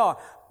 You really are.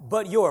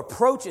 But your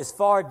approach is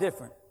far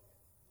different.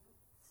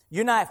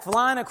 You're not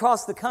flying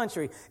across the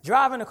country,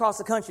 driving across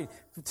the country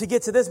to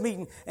get to this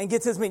meeting and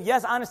get to this meeting.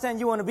 Yes, I understand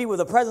you want to be where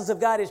the presence of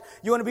God is.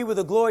 You want to be where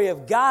the glory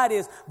of God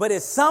is. But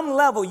at some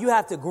level, you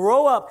have to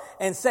grow up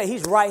and say,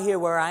 he's right here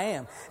where I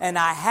am. And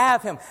I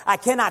have him. I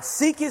cannot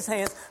seek his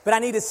hands, but I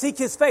need to seek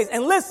his face.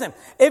 And listen,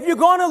 if you're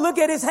going to look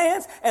at his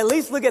hands, at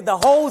least look at the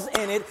holes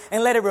in it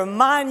and let it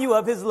remind you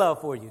of his love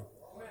for you,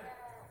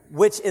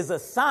 which is a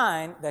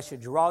sign that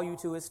should draw you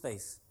to his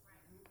face.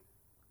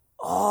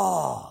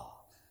 Oh.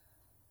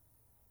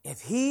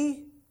 If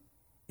he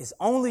is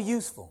only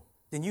useful,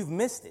 then you've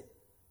missed it.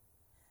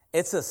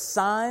 It's a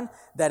sign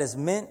that is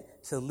meant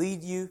to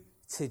lead you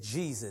to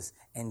Jesus.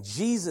 And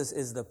Jesus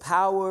is the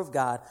power of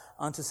God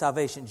unto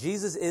salvation.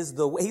 Jesus is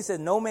the way. He said,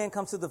 no man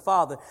comes to the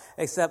Father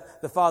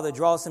except the Father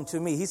draws him to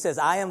me. He says,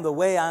 I am the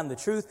way, I am the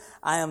truth,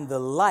 I am the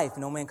life.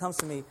 No man comes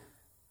to me,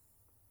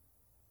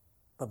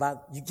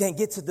 you can't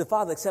get to the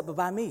Father except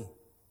by me.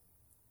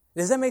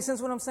 Does that make sense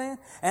what I'm saying?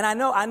 And I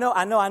know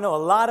a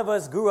lot of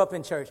us grew up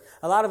in church.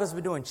 A lot of us have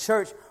been doing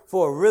church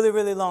for a really,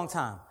 really long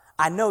time.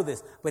 I know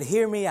this, but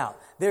hear me out.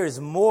 There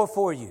is more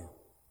for you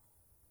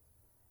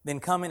than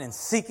coming and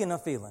seeking a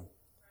feeling.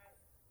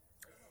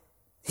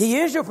 He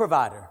is your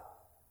provider,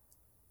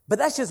 but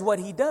that's just what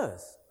he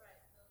does.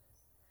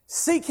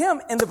 Seek him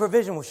and the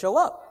provision will show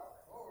up.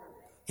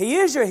 He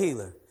is your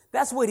healer.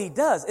 That's what he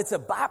does. It's a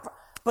byproduct.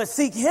 But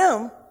seek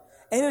him.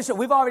 And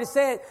we've already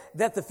said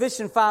that the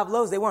fish and 5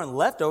 loaves, they weren't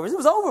leftovers. It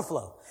was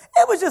overflow.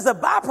 It was just a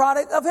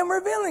byproduct of him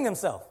revealing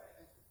himself.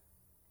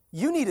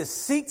 You need to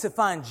seek to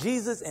find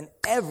Jesus in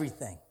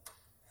everything.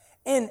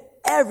 In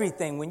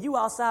everything. When you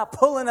outside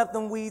pulling up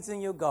them weeds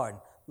in your garden,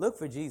 look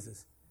for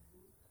Jesus.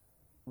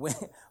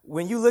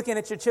 When you looking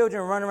at your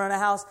children running around the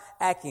house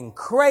acting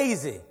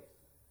crazy,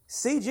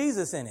 see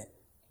Jesus in it.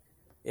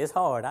 It's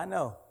hard, I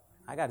know.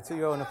 I got a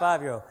 2-year-old and a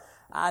 5-year-old.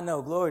 I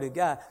know, glory to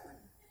God.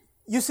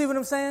 You see what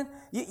I'm saying?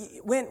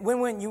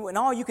 When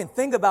all you can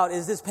think about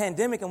is this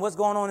pandemic and what's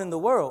going on in the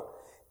world,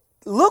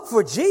 look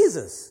for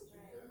Jesus.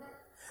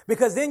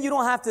 Because then you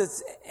don't have to,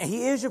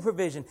 he is your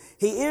provision.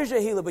 He is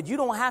your healer, but you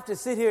don't have to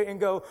sit here and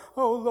go,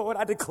 oh Lord,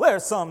 I declare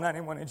Psalm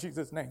 91 in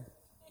Jesus' name.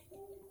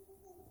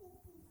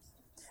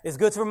 It's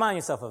good to remind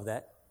yourself of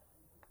that.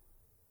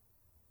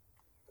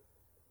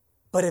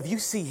 But if you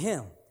see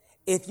him,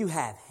 if you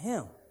have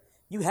him,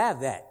 you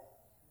have that.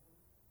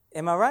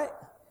 Am I right?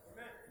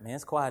 Man,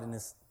 it's quiet in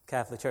this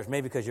Catholic church.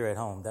 Maybe because you're at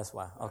home. That's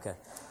why. Okay.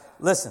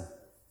 Listen,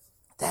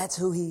 that's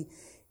who he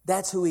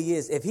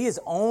is. If he is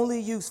only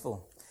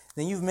useful,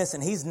 then you've missed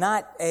him. He's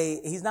not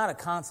a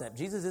concept.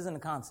 Jesus isn't a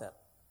concept.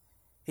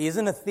 He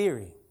isn't a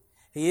theory.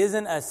 He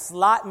isn't a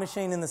slot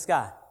machine in the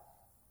sky.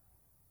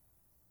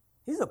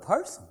 He's a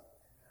person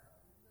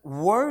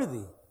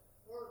worthy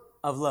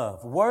of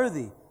love,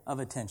 worthy of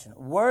attention,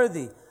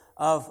 worthy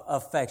of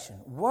affection,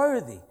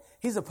 worthy.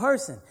 He's a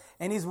person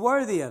and he's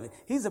worthy of it.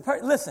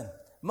 Listen,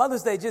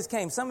 Mother's Day just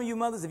came. Some of you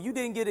mothers, if you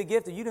didn't get a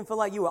gift or you didn't feel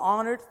like you were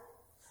honored,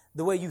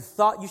 The way you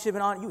thought you should have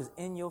been honored, you was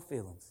in your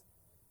feelings.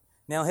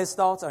 Now, his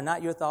thoughts are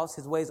not your thoughts.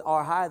 His ways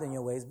are higher than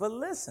your ways. But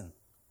listen,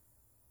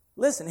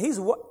 he's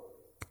what?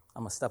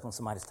 I'm going to step on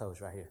somebody's toes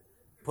right here.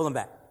 Pull him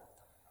back.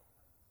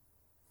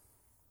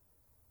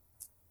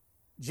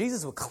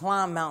 Jesus would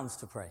climb mountains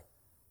to pray.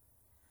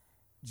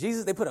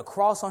 Jesus, they put a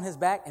cross on his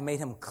back and made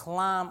him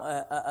climb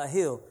a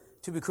hill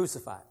to be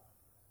crucified.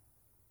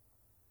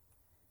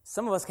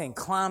 Some of us can't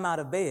climb out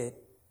of bed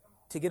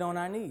to get on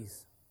our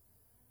knees.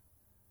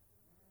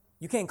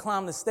 You can't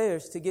climb the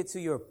stairs to get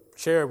to your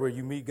chair where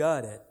you meet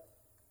God at.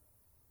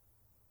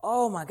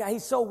 Oh my God,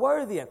 he's so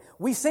worthy of it.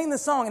 We sing the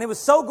song and it was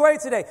so great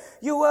today.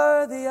 You're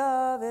worthy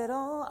of it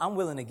all. I'm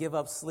willing to give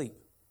up sleep,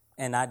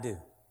 and I do.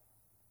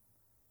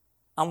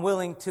 I'm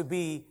willing to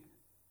be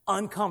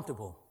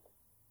uncomfortable,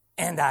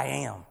 and I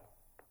am.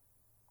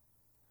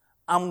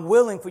 I'm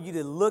willing for you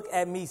to look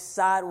at me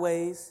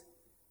sideways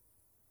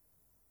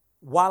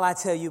while I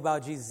tell you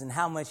about Jesus and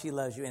how much he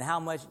loves you and how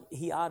much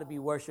he ought to be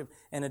worshiped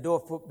and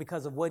adored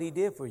because of what he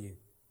did for you.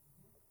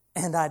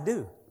 And I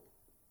do.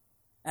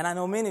 And I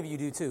know many of you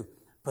do too.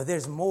 But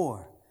there's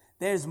more.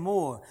 There's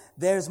more.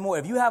 There's more.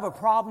 If you have a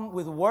problem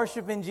with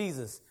worshiping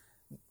Jesus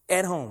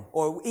at home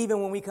or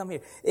even when we come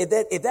here,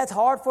 if that's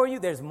hard for you,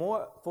 there's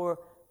more for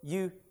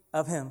you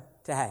of him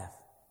to have.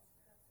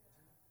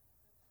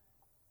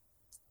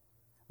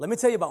 Let me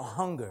tell you about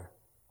hunger.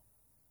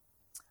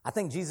 I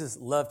think Jesus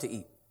loved to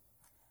eat.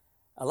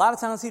 A lot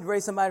of times he'd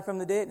raise somebody from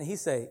the dead and he'd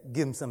say,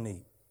 give him something to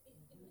eat.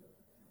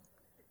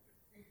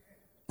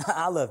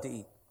 I love to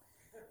eat.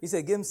 He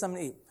said, give him something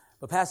to eat.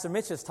 But Pastor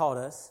Mitch has taught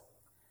us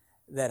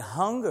that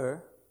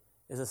hunger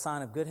is a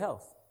sign of good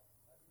health.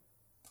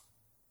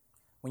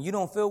 When you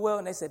don't feel well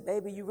and they say,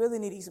 baby, you really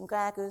need to eat some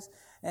crackers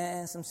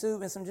and some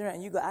soup and some dinner,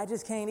 and you go, I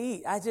just can't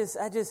eat. I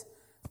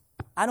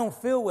don't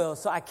feel well,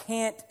 so I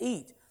can't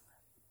eat.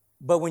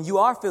 But when you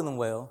are feeling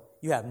well,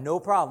 you have no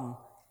problem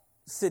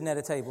sitting at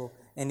a table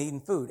and eating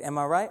food. Am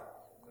I right?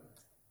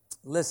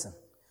 Listen,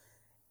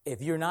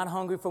 if you're not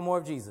hungry for more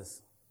of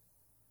Jesus,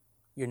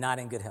 you're not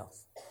in good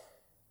health.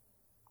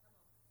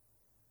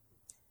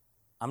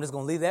 I'm just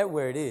going to leave that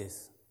where it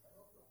is,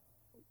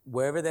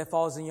 wherever that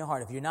falls in your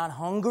heart. If you're not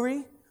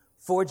hungry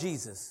for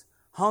Jesus,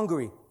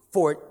 hungry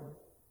for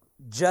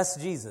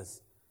just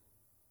Jesus,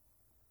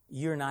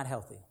 you're not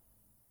healthy.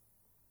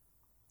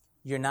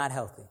 You're not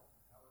healthy.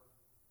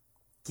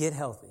 Get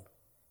healthy.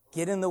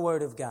 Get in the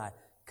Word of God.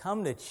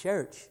 Come to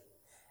church.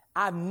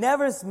 I've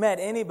never met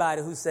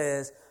anybody who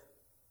says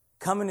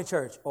coming to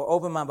church or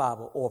open my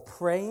Bible or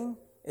praying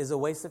is a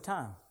waste of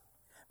time.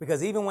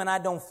 Because even when I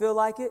don't feel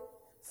like it,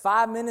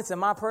 5 minutes in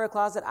my prayer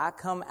closet, I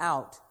come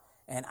out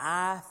and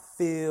I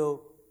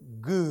feel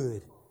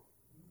good.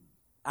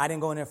 I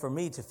didn't go in there for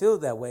me to feel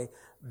that way,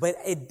 but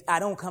I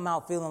don't come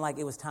out feeling like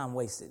it was time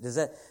wasted. Does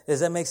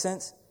that make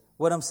sense?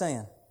 What I'm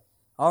saying?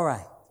 All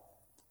right.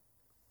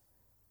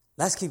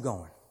 Let's keep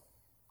going.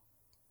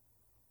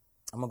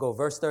 I'm going to go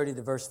verse 30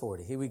 to verse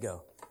 40. Here we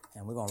go.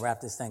 And we're going to wrap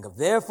this thing up.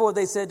 Therefore,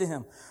 they said to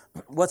him,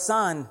 what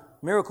sign,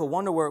 miracle,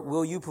 wonder work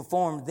will you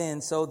perform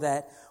then so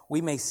that we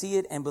may see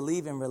it and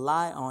believe and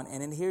rely on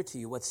and adhere to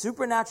you? What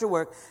supernatural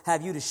work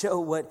have you to show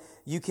what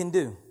you can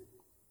do?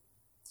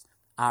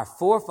 Our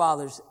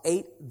forefathers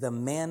ate the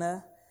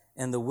manna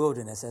in the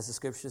wilderness, as the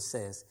scripture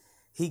says.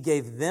 He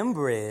gave them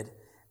bread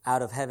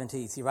out of heaven to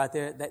eat. See, right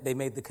there, they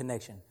made the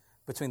connection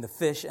between the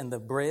fish and the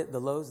bread, the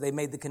loaves. They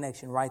made the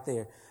connection right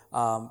there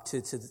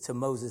to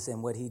Moses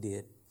and what he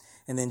did.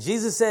 And then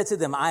Jesus said to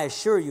them, I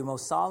assure you,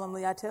 most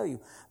solemnly I tell you,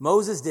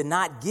 Moses did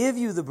not give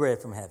you the bread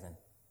from heaven.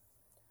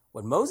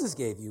 What Moses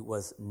gave you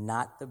was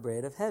not the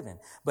bread of heaven,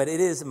 but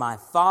it is my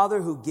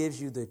Father who gives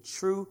you the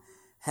true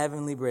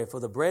heavenly bread. For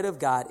the bread of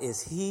God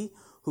is he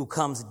who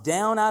comes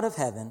down out of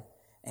heaven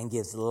and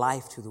gives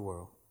life to the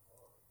world.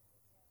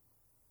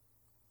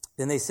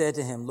 Then they said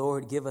to him,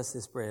 Lord, give us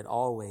this bread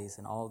always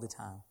and all the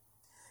time.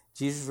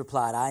 Jesus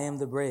replied, I am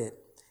the bread.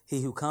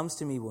 He who comes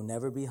to me will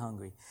never be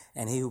hungry,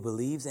 and he who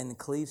believes and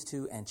cleaves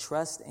to and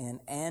trusts in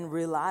and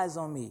relies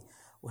on me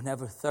will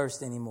never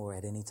thirst anymore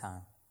at any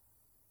time.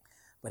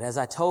 But as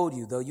I told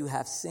you, though you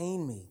have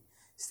seen me,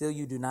 still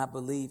you do not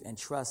believe and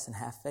trust and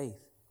have faith.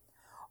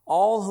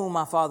 All whom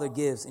my Father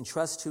gives and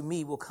trusts to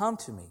me will come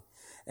to me,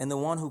 and the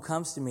one who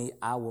comes to me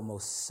I will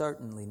most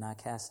certainly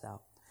not cast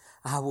out.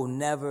 I will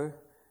never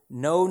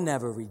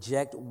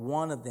reject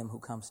one of them who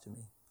comes to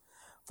me.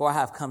 For I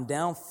have come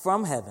down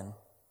from heaven,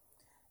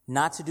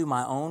 not to do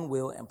my own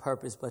will and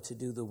purpose, but to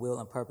do the will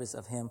and purpose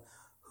of him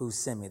who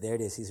sent me. There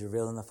it is. He's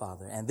revealing the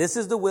Father. And this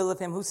is the will of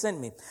him who sent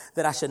me,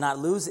 that I should not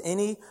lose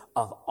any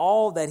of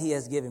all that he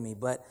has given me,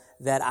 but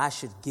that I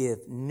should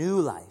give new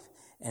life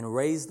and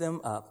raise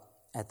them up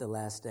at the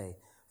last day.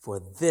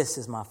 For this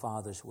is my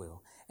Father's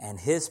will and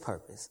his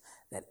purpose,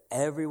 that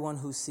everyone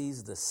who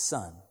sees the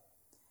Son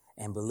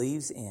and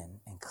believes in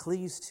and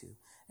cleaves to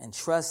and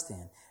trusts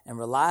in and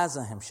relies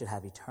on him should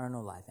have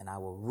eternal life. And I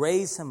will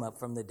raise him up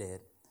from the dead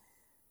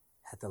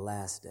at the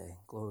last day.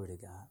 Glory to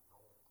God.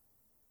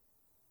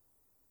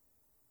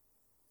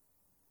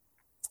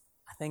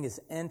 I think it's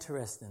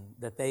interesting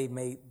that they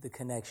made the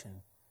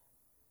connection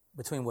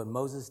between what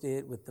Moses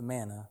did with the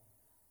manna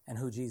and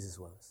who Jesus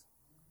was.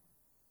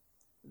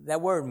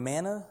 That word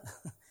manna,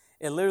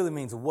 it literally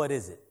means, what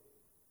is it?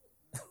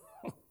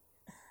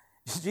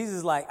 Jesus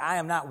is like, I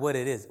am not what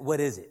it is. What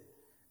is it?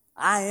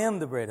 I am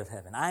the bread of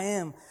heaven.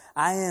 I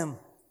am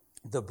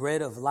the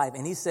bread of life.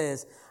 And he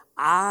says,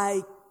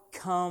 I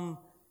come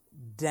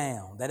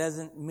down. That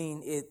doesn't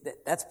mean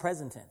it. That's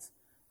present tense.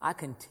 I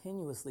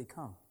continuously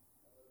come.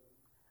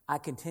 I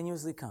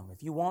continuously come.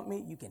 If you want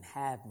me, you can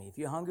have me. If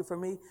you're hungry for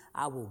me,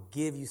 I will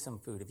give you some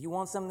food. If you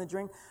want something to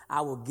drink,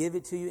 I will give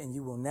it to you, and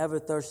you will never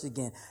thirst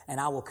again. And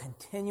I will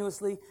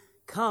continuously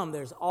come.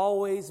 There's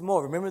always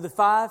more. Remember the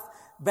 5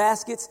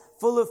 baskets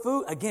full of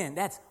food? Again,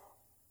 that's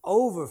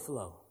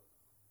overflow.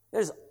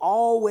 There's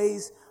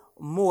always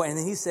more. And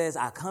then he says,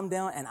 I come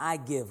down and I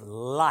give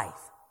life.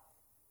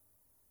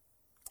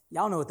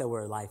 Y'all know what that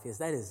word life is.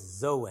 That is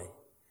Zoe.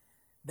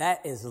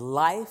 That is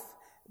life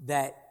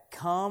that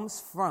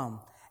comes from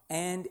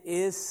and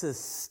is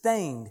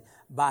sustained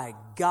by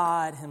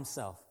God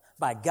himself,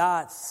 by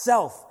God's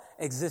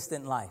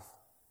self-existent life.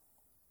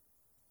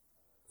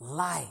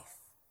 Life.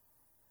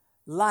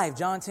 Life.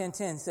 John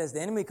 10:10 says,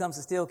 the enemy comes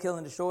to steal, kill,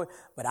 and destroy,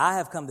 but I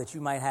have come that you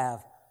might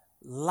have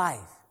life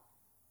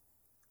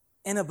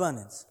in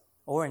abundance,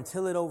 or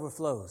until it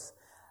overflows.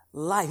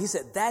 Life. He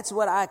said, that's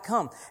what I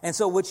come. And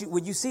so what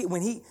you see,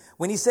 when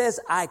he says,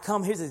 I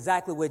come, here's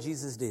exactly what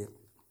Jesus did.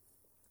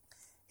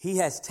 He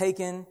has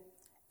taken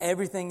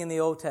everything in the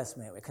Old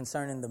Testament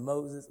concerning the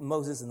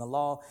Moses and the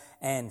law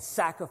and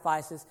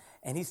sacrifices,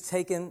 and he's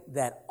taken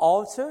that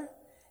altar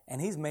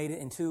and he's made it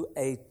into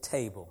a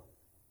table.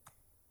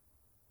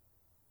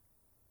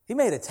 He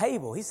made a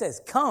table. He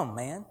says, come,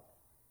 man.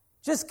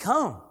 Just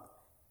come.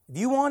 If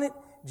you want it,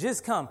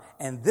 just come.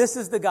 And this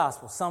is the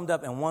gospel summed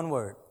up in one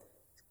word.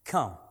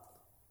 Come.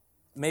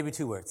 Maybe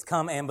 2 words.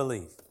 Come and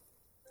believe.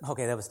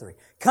 Okay, that was 3.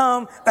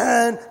 Come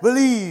and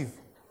believe.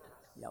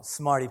 Y'all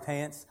smarty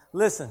pants.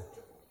 Listen.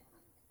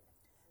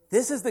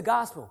 This is the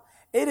gospel.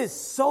 It is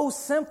so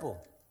simple.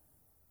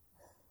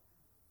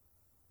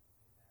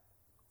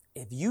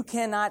 If you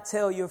cannot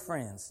tell your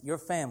friends, your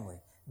family,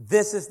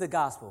 this is the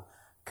gospel,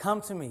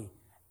 come to me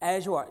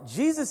as you are.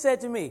 Jesus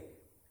said to me,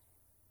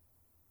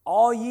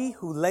 all ye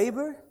who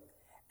labor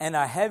and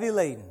are heavy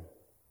laden,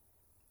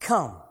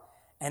 come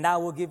and I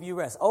will give you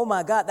rest. Oh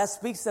my God, that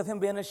speaks of him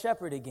being a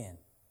shepherd again.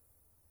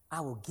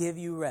 I will give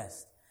you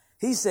rest.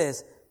 He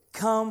says,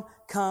 come,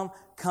 come,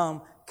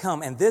 come,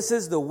 come. And this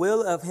is the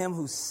will of him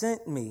who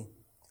sent me,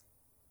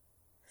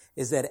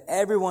 is that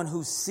everyone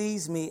who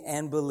sees me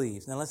and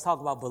believes. Now let's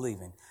talk about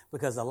believing,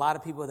 because a lot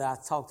of people that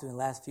I've talked to in the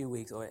last few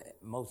weeks, or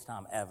most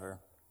time ever,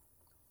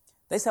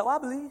 they say,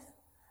 well,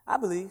 I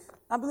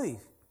believe.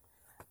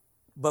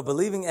 But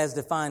believing as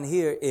defined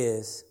here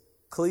is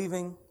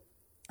cleaving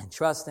and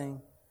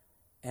trusting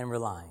and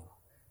relying.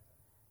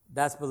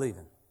 That's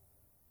believing.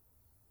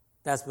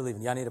 That's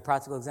believing. Y'all need a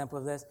practical example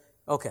of this?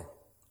 Okay.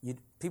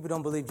 People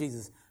don't believe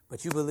Jesus,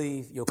 but you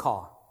believe your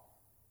car.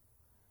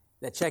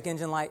 That check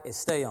engine light is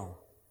stay on.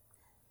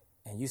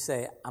 And you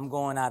say, I'm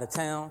going out of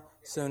town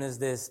soon as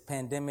this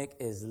pandemic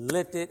is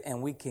lifted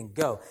and we can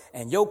go.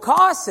 And your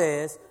car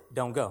says,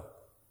 don't go.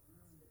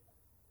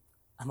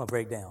 I'm going to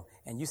break down.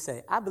 And you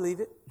say, I believe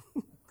it.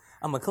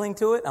 I'm going to cling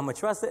to it. I'm going to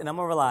trust it. And I'm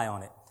going to rely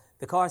on it.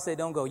 The car say,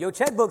 don't go. Your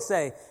checkbook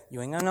say,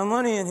 you ain't got no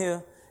money in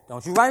here.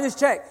 Don't you write this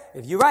check.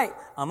 If you write,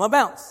 I'm going to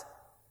bounce.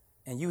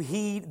 And you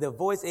heed the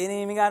voice. It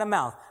ain't even got a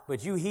mouth,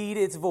 but you heed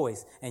its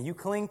voice. And you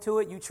cling to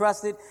it. You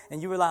trust it.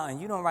 And you rely on it.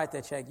 And you don't write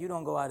that check. You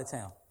don't go out of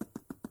town.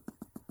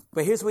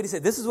 But here's what he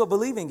said. This is what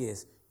believing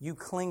is. You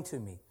cling to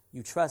me.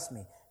 You trust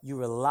me. You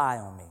rely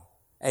on me.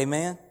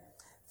 Amen?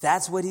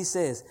 That's what he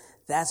says.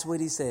 That's what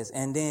he says.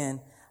 And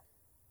then,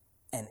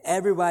 and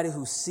everybody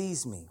who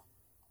sees me,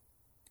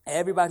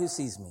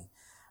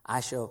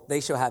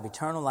 they shall have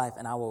eternal life,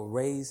 and I will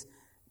raise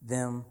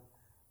them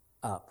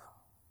up.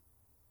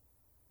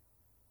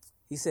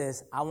 He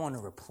says, I want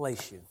to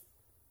replace you.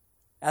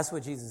 That's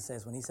what Jesus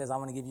says when he says, I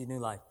want to give you new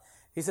life.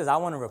 He says, I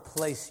want to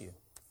replace you.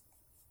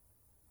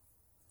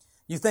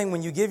 You think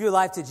when you give your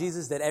life to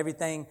Jesus that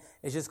everything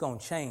is just going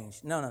to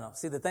change. No.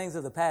 See, the things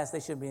of the past, they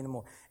shouldn't be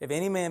anymore. If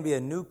any man be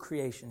a new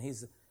creation,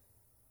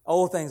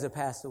 old things have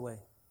passed away.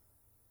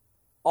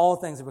 All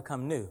things have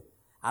become new.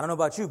 I don't know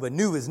about you, but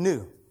new is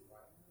new.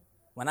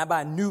 When I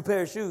buy a new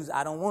pair of shoes,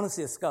 I don't want to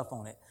see a scuff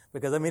on it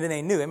because, it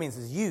ain't new. It means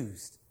it's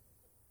used.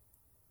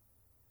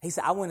 He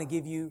said, I want to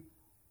give you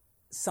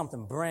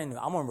something brand new.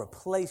 I'm going to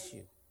replace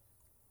you.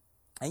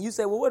 And you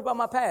say, well, what about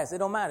my past? It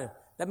don't matter.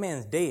 That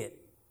man's dead.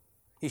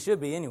 He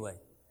should be anyway.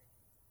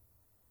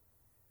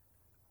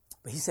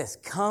 But he says,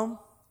 come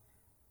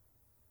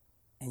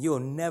and you'll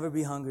never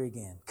be hungry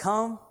again.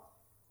 Come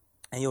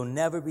and you'll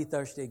never be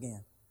thirsty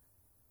again.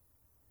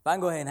 If I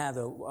can go ahead and have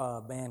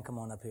the band come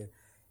on up here.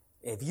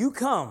 If you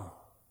come,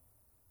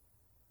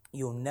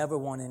 you'll never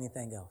want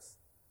anything else.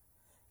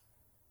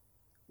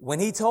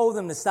 When he told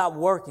them to stop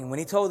working, when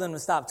he told them to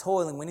stop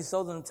toiling, when he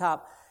told them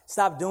to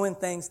stop doing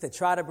things to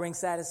try to bring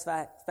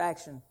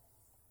satisfaction,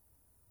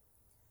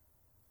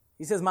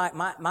 he says,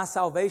 my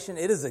salvation,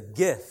 it is a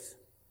gift.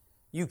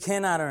 You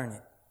cannot earn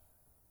it.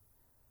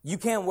 You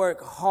can't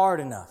work hard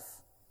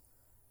enough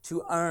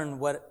to earn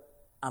what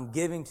I'm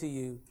giving to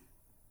you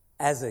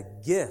as a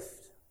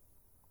gift.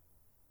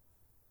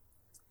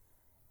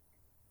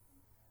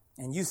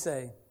 And you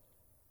say,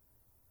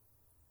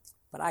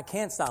 but I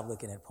can't stop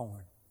looking at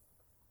porn.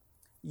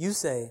 You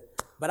say,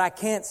 but I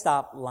can't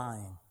stop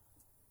lying.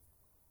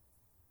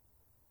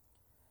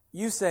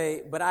 You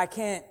say, but I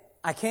can't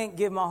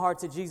give my heart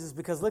to Jesus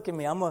because look at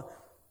me, I'm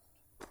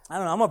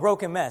a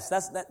broken mess.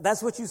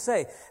 That's what you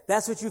say.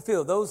 That's what you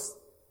feel. Those,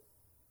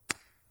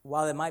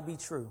 while it might be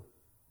true,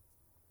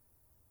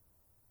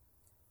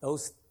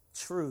 those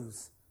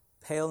truths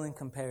pale in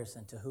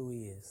comparison to who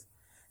he is.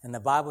 And the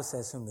Bible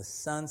says, whom the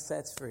Son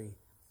sets free,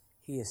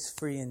 he is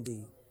free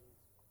indeed.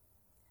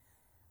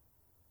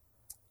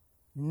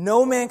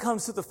 No man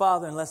comes to the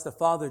Father unless the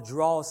Father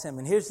draws him.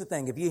 And here's the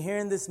thing. If you're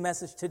hearing this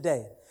message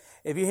today,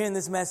 if you're hearing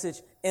this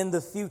message in the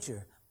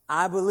future,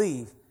 I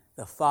believe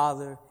the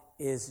Father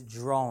is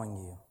drawing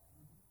you.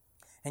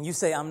 And you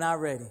say, I'm not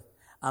ready.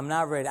 I'm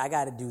not ready. I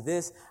got to do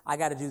this. I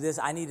got to do this.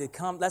 I need to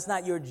come. That's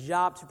not your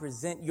job to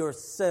present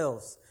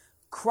yourselves.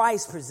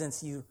 Christ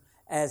presents you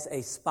as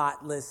a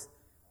spotless,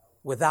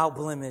 without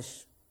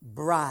blemish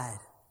bride.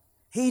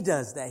 He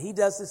does that. He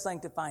does the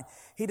sanctifying.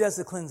 He does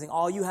the cleansing.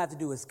 All you have to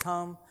do is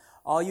come.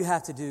 All you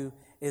have to do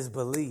is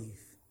believe.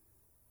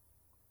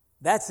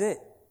 That's it.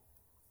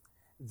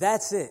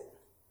 That's it.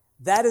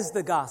 That is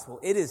the gospel.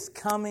 It is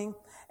coming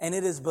and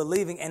it is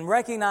believing and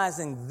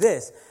recognizing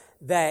this,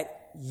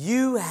 that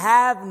you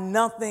have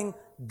nothing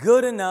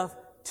good enough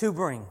to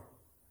bring.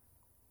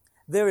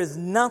 There is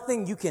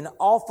nothing you can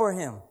offer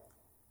him.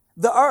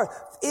 The earth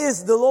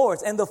is the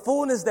Lord's and the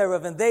fullness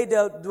thereof, and they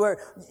do.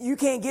 You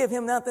can't give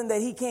him nothing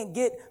that he can't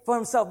get for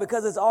himself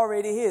because it's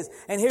already his.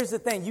 And here's the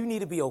thing, you need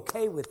to be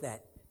okay with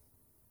that.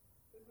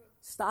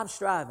 Stop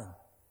striving.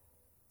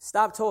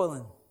 Stop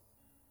toiling.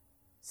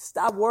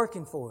 Stop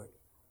working for it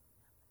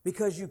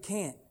because you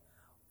can't.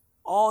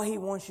 All he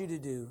wants you to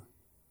do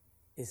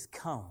is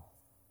come.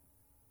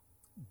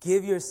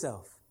 Give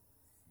yourself.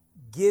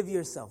 Give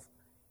yourself.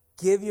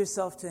 Give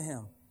yourself to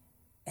him.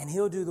 And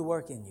he'll do the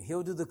work in you.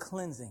 He'll do the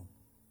cleansing.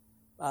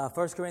 1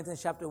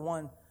 Corinthians chapter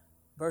 1,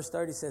 verse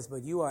 30 says,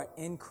 but you are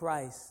in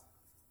Christ,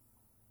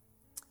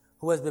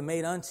 who has been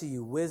made unto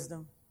you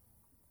wisdom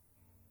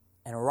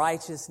and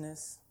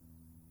righteousness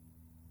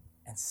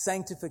and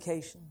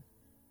sanctification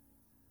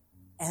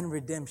and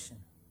redemption.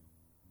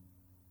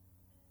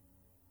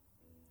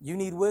 You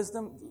need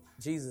wisdom?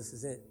 Jesus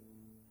is it.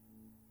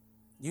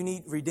 You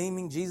need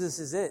redeeming? Jesus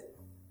is it.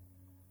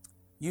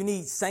 You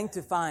need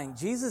sanctifying?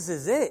 Jesus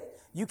is it.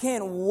 You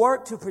can't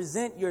work to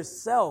present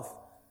yourself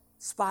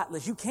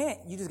spotless. You can't.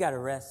 You just got to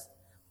rest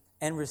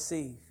and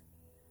receive.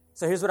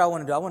 So here's what I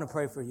want to do. I want to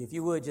pray for you. If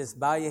you would, just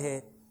bow your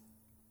head,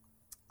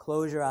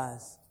 close your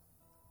eyes.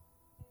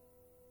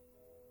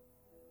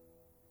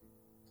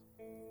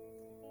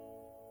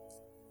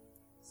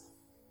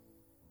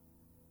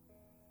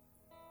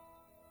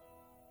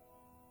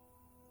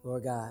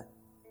 Lord God,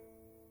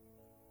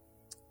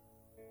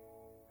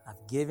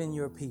 I've given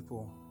your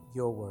people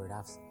your word.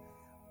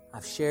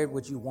 I've shared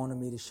what you wanted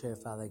me to share,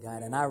 Father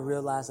God, and I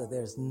realize that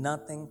there's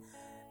nothing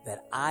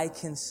that I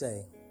can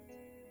say.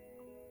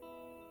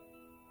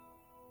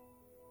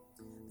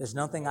 There's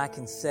nothing I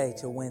can say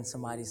to win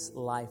somebody's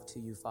life to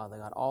you, Father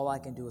God. All I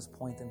can do is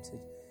point them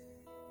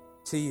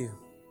to you.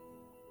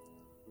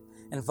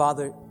 And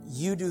Father,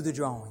 you do the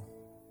drawing.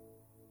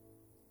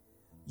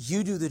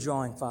 You do the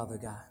drawing, Father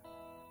God.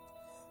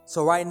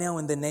 So right now,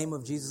 in the name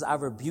of Jesus, I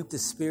rebuke the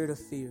spirit of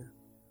fear.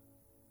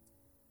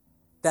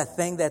 That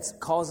thing that's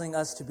causing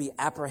us to be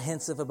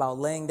apprehensive about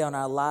laying down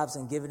our lives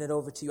and giving it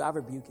over to you, I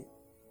rebuke it.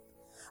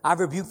 I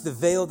rebuke the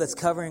veil that's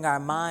covering our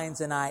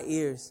minds and our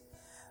ears.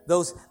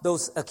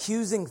 Those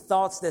accusing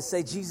thoughts that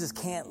say Jesus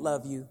can't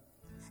love you.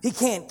 He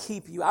can't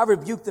keep you. I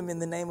rebuke them in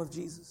the name of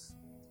Jesus.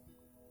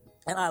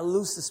 And I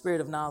loose the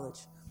spirit of knowledge.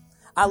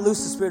 I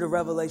loose the spirit of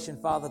revelation,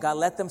 Father God.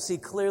 Let them see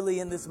clearly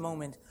in this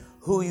moment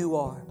who you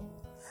are.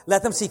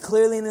 Let them see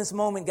clearly in this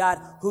moment, God,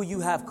 who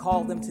you have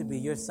called them to be,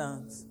 your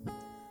sons.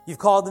 You've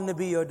called them to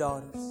be your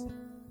daughters.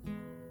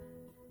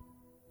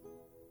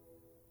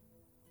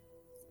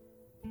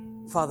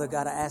 Father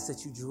God, I ask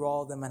that you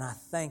draw them, and I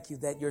thank you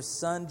that your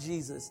son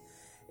Jesus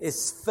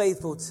is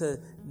faithful to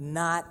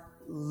not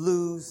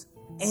lose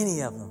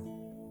any of them.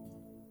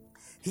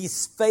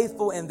 He's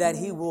faithful in that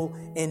he will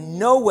in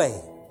no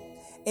way,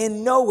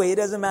 it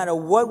doesn't matter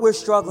what we're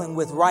struggling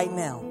with right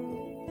now,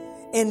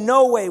 in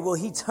no way will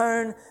he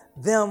turn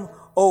them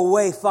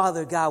away.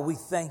 Father God, we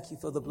thank you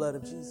for the blood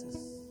of Jesus.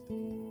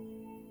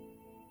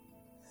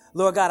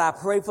 Lord God, I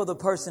pray for the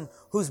person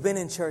who's been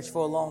in church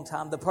for a long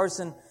time. The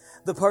person,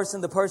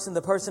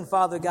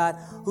 Father God,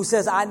 who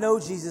says, I know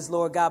Jesus,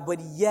 Lord God, but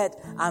yet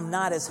I'm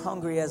not as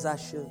hungry as I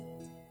should.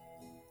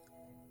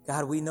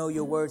 God, we know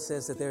your word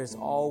says that there is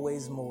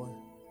always more.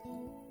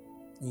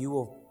 You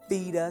will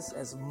feed us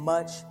as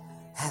much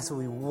as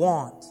we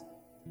want.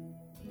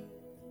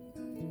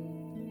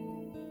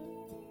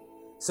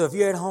 So if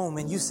you're at home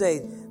and you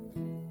say,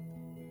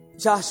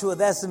 Joshua,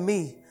 that's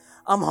me.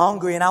 I'm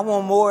hungry and I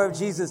want more of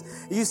Jesus.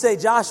 You say,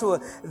 Joshua,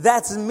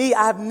 that's me.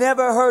 I've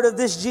never heard of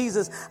this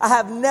Jesus. I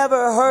have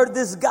never heard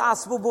this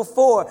gospel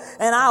before,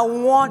 and I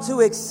want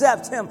to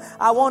accept him.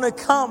 I want to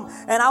come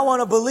and I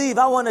want to believe.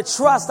 I want to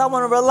trust. I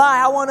want to rely.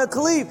 I want to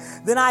cleave.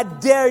 Then I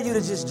dare you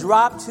to just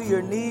drop to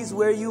your knees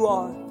where you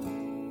are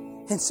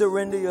and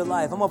surrender your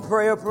life. I'm going to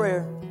pray a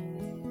prayer,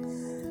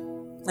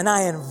 and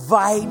I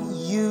invite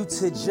you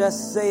to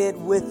just say it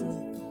with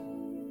me.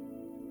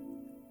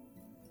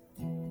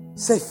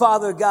 Say,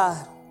 Father God,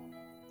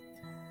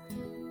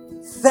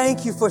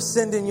 thank you for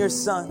sending your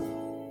son.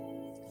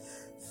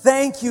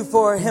 Thank you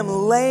for him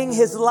laying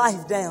his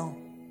life down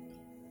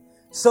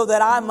so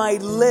that I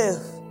might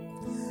live.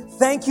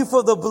 Thank you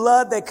for the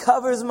blood that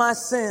covers my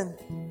sin,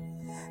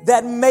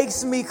 that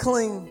makes me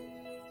clean.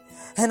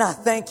 And I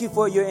thank you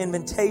for your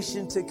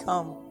invitation to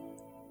come.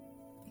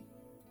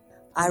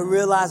 I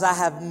realize I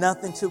have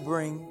nothing to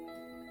bring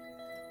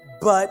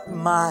but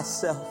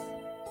myself.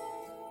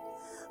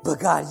 But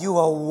God, you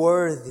are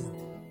worthy.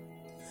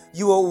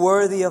 You are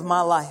worthy of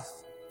my life.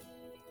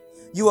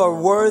 You are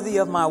worthy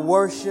of my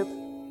worship.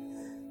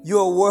 You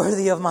are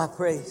worthy of my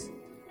praise.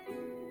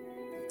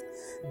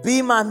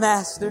 Be my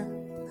master.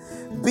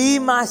 Be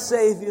my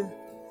Savior.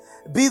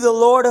 Be the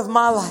Lord of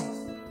my life.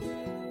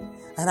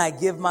 And I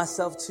give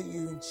myself to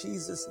you in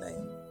Jesus'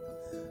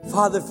 name.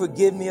 Father,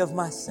 forgive me of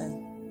my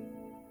sin.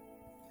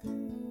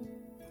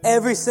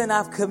 Every sin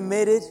I've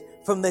committed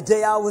from the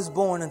day I was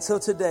born until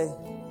today.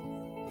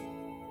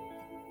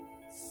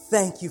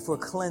 Thank you for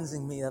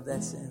cleansing me of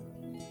that sin.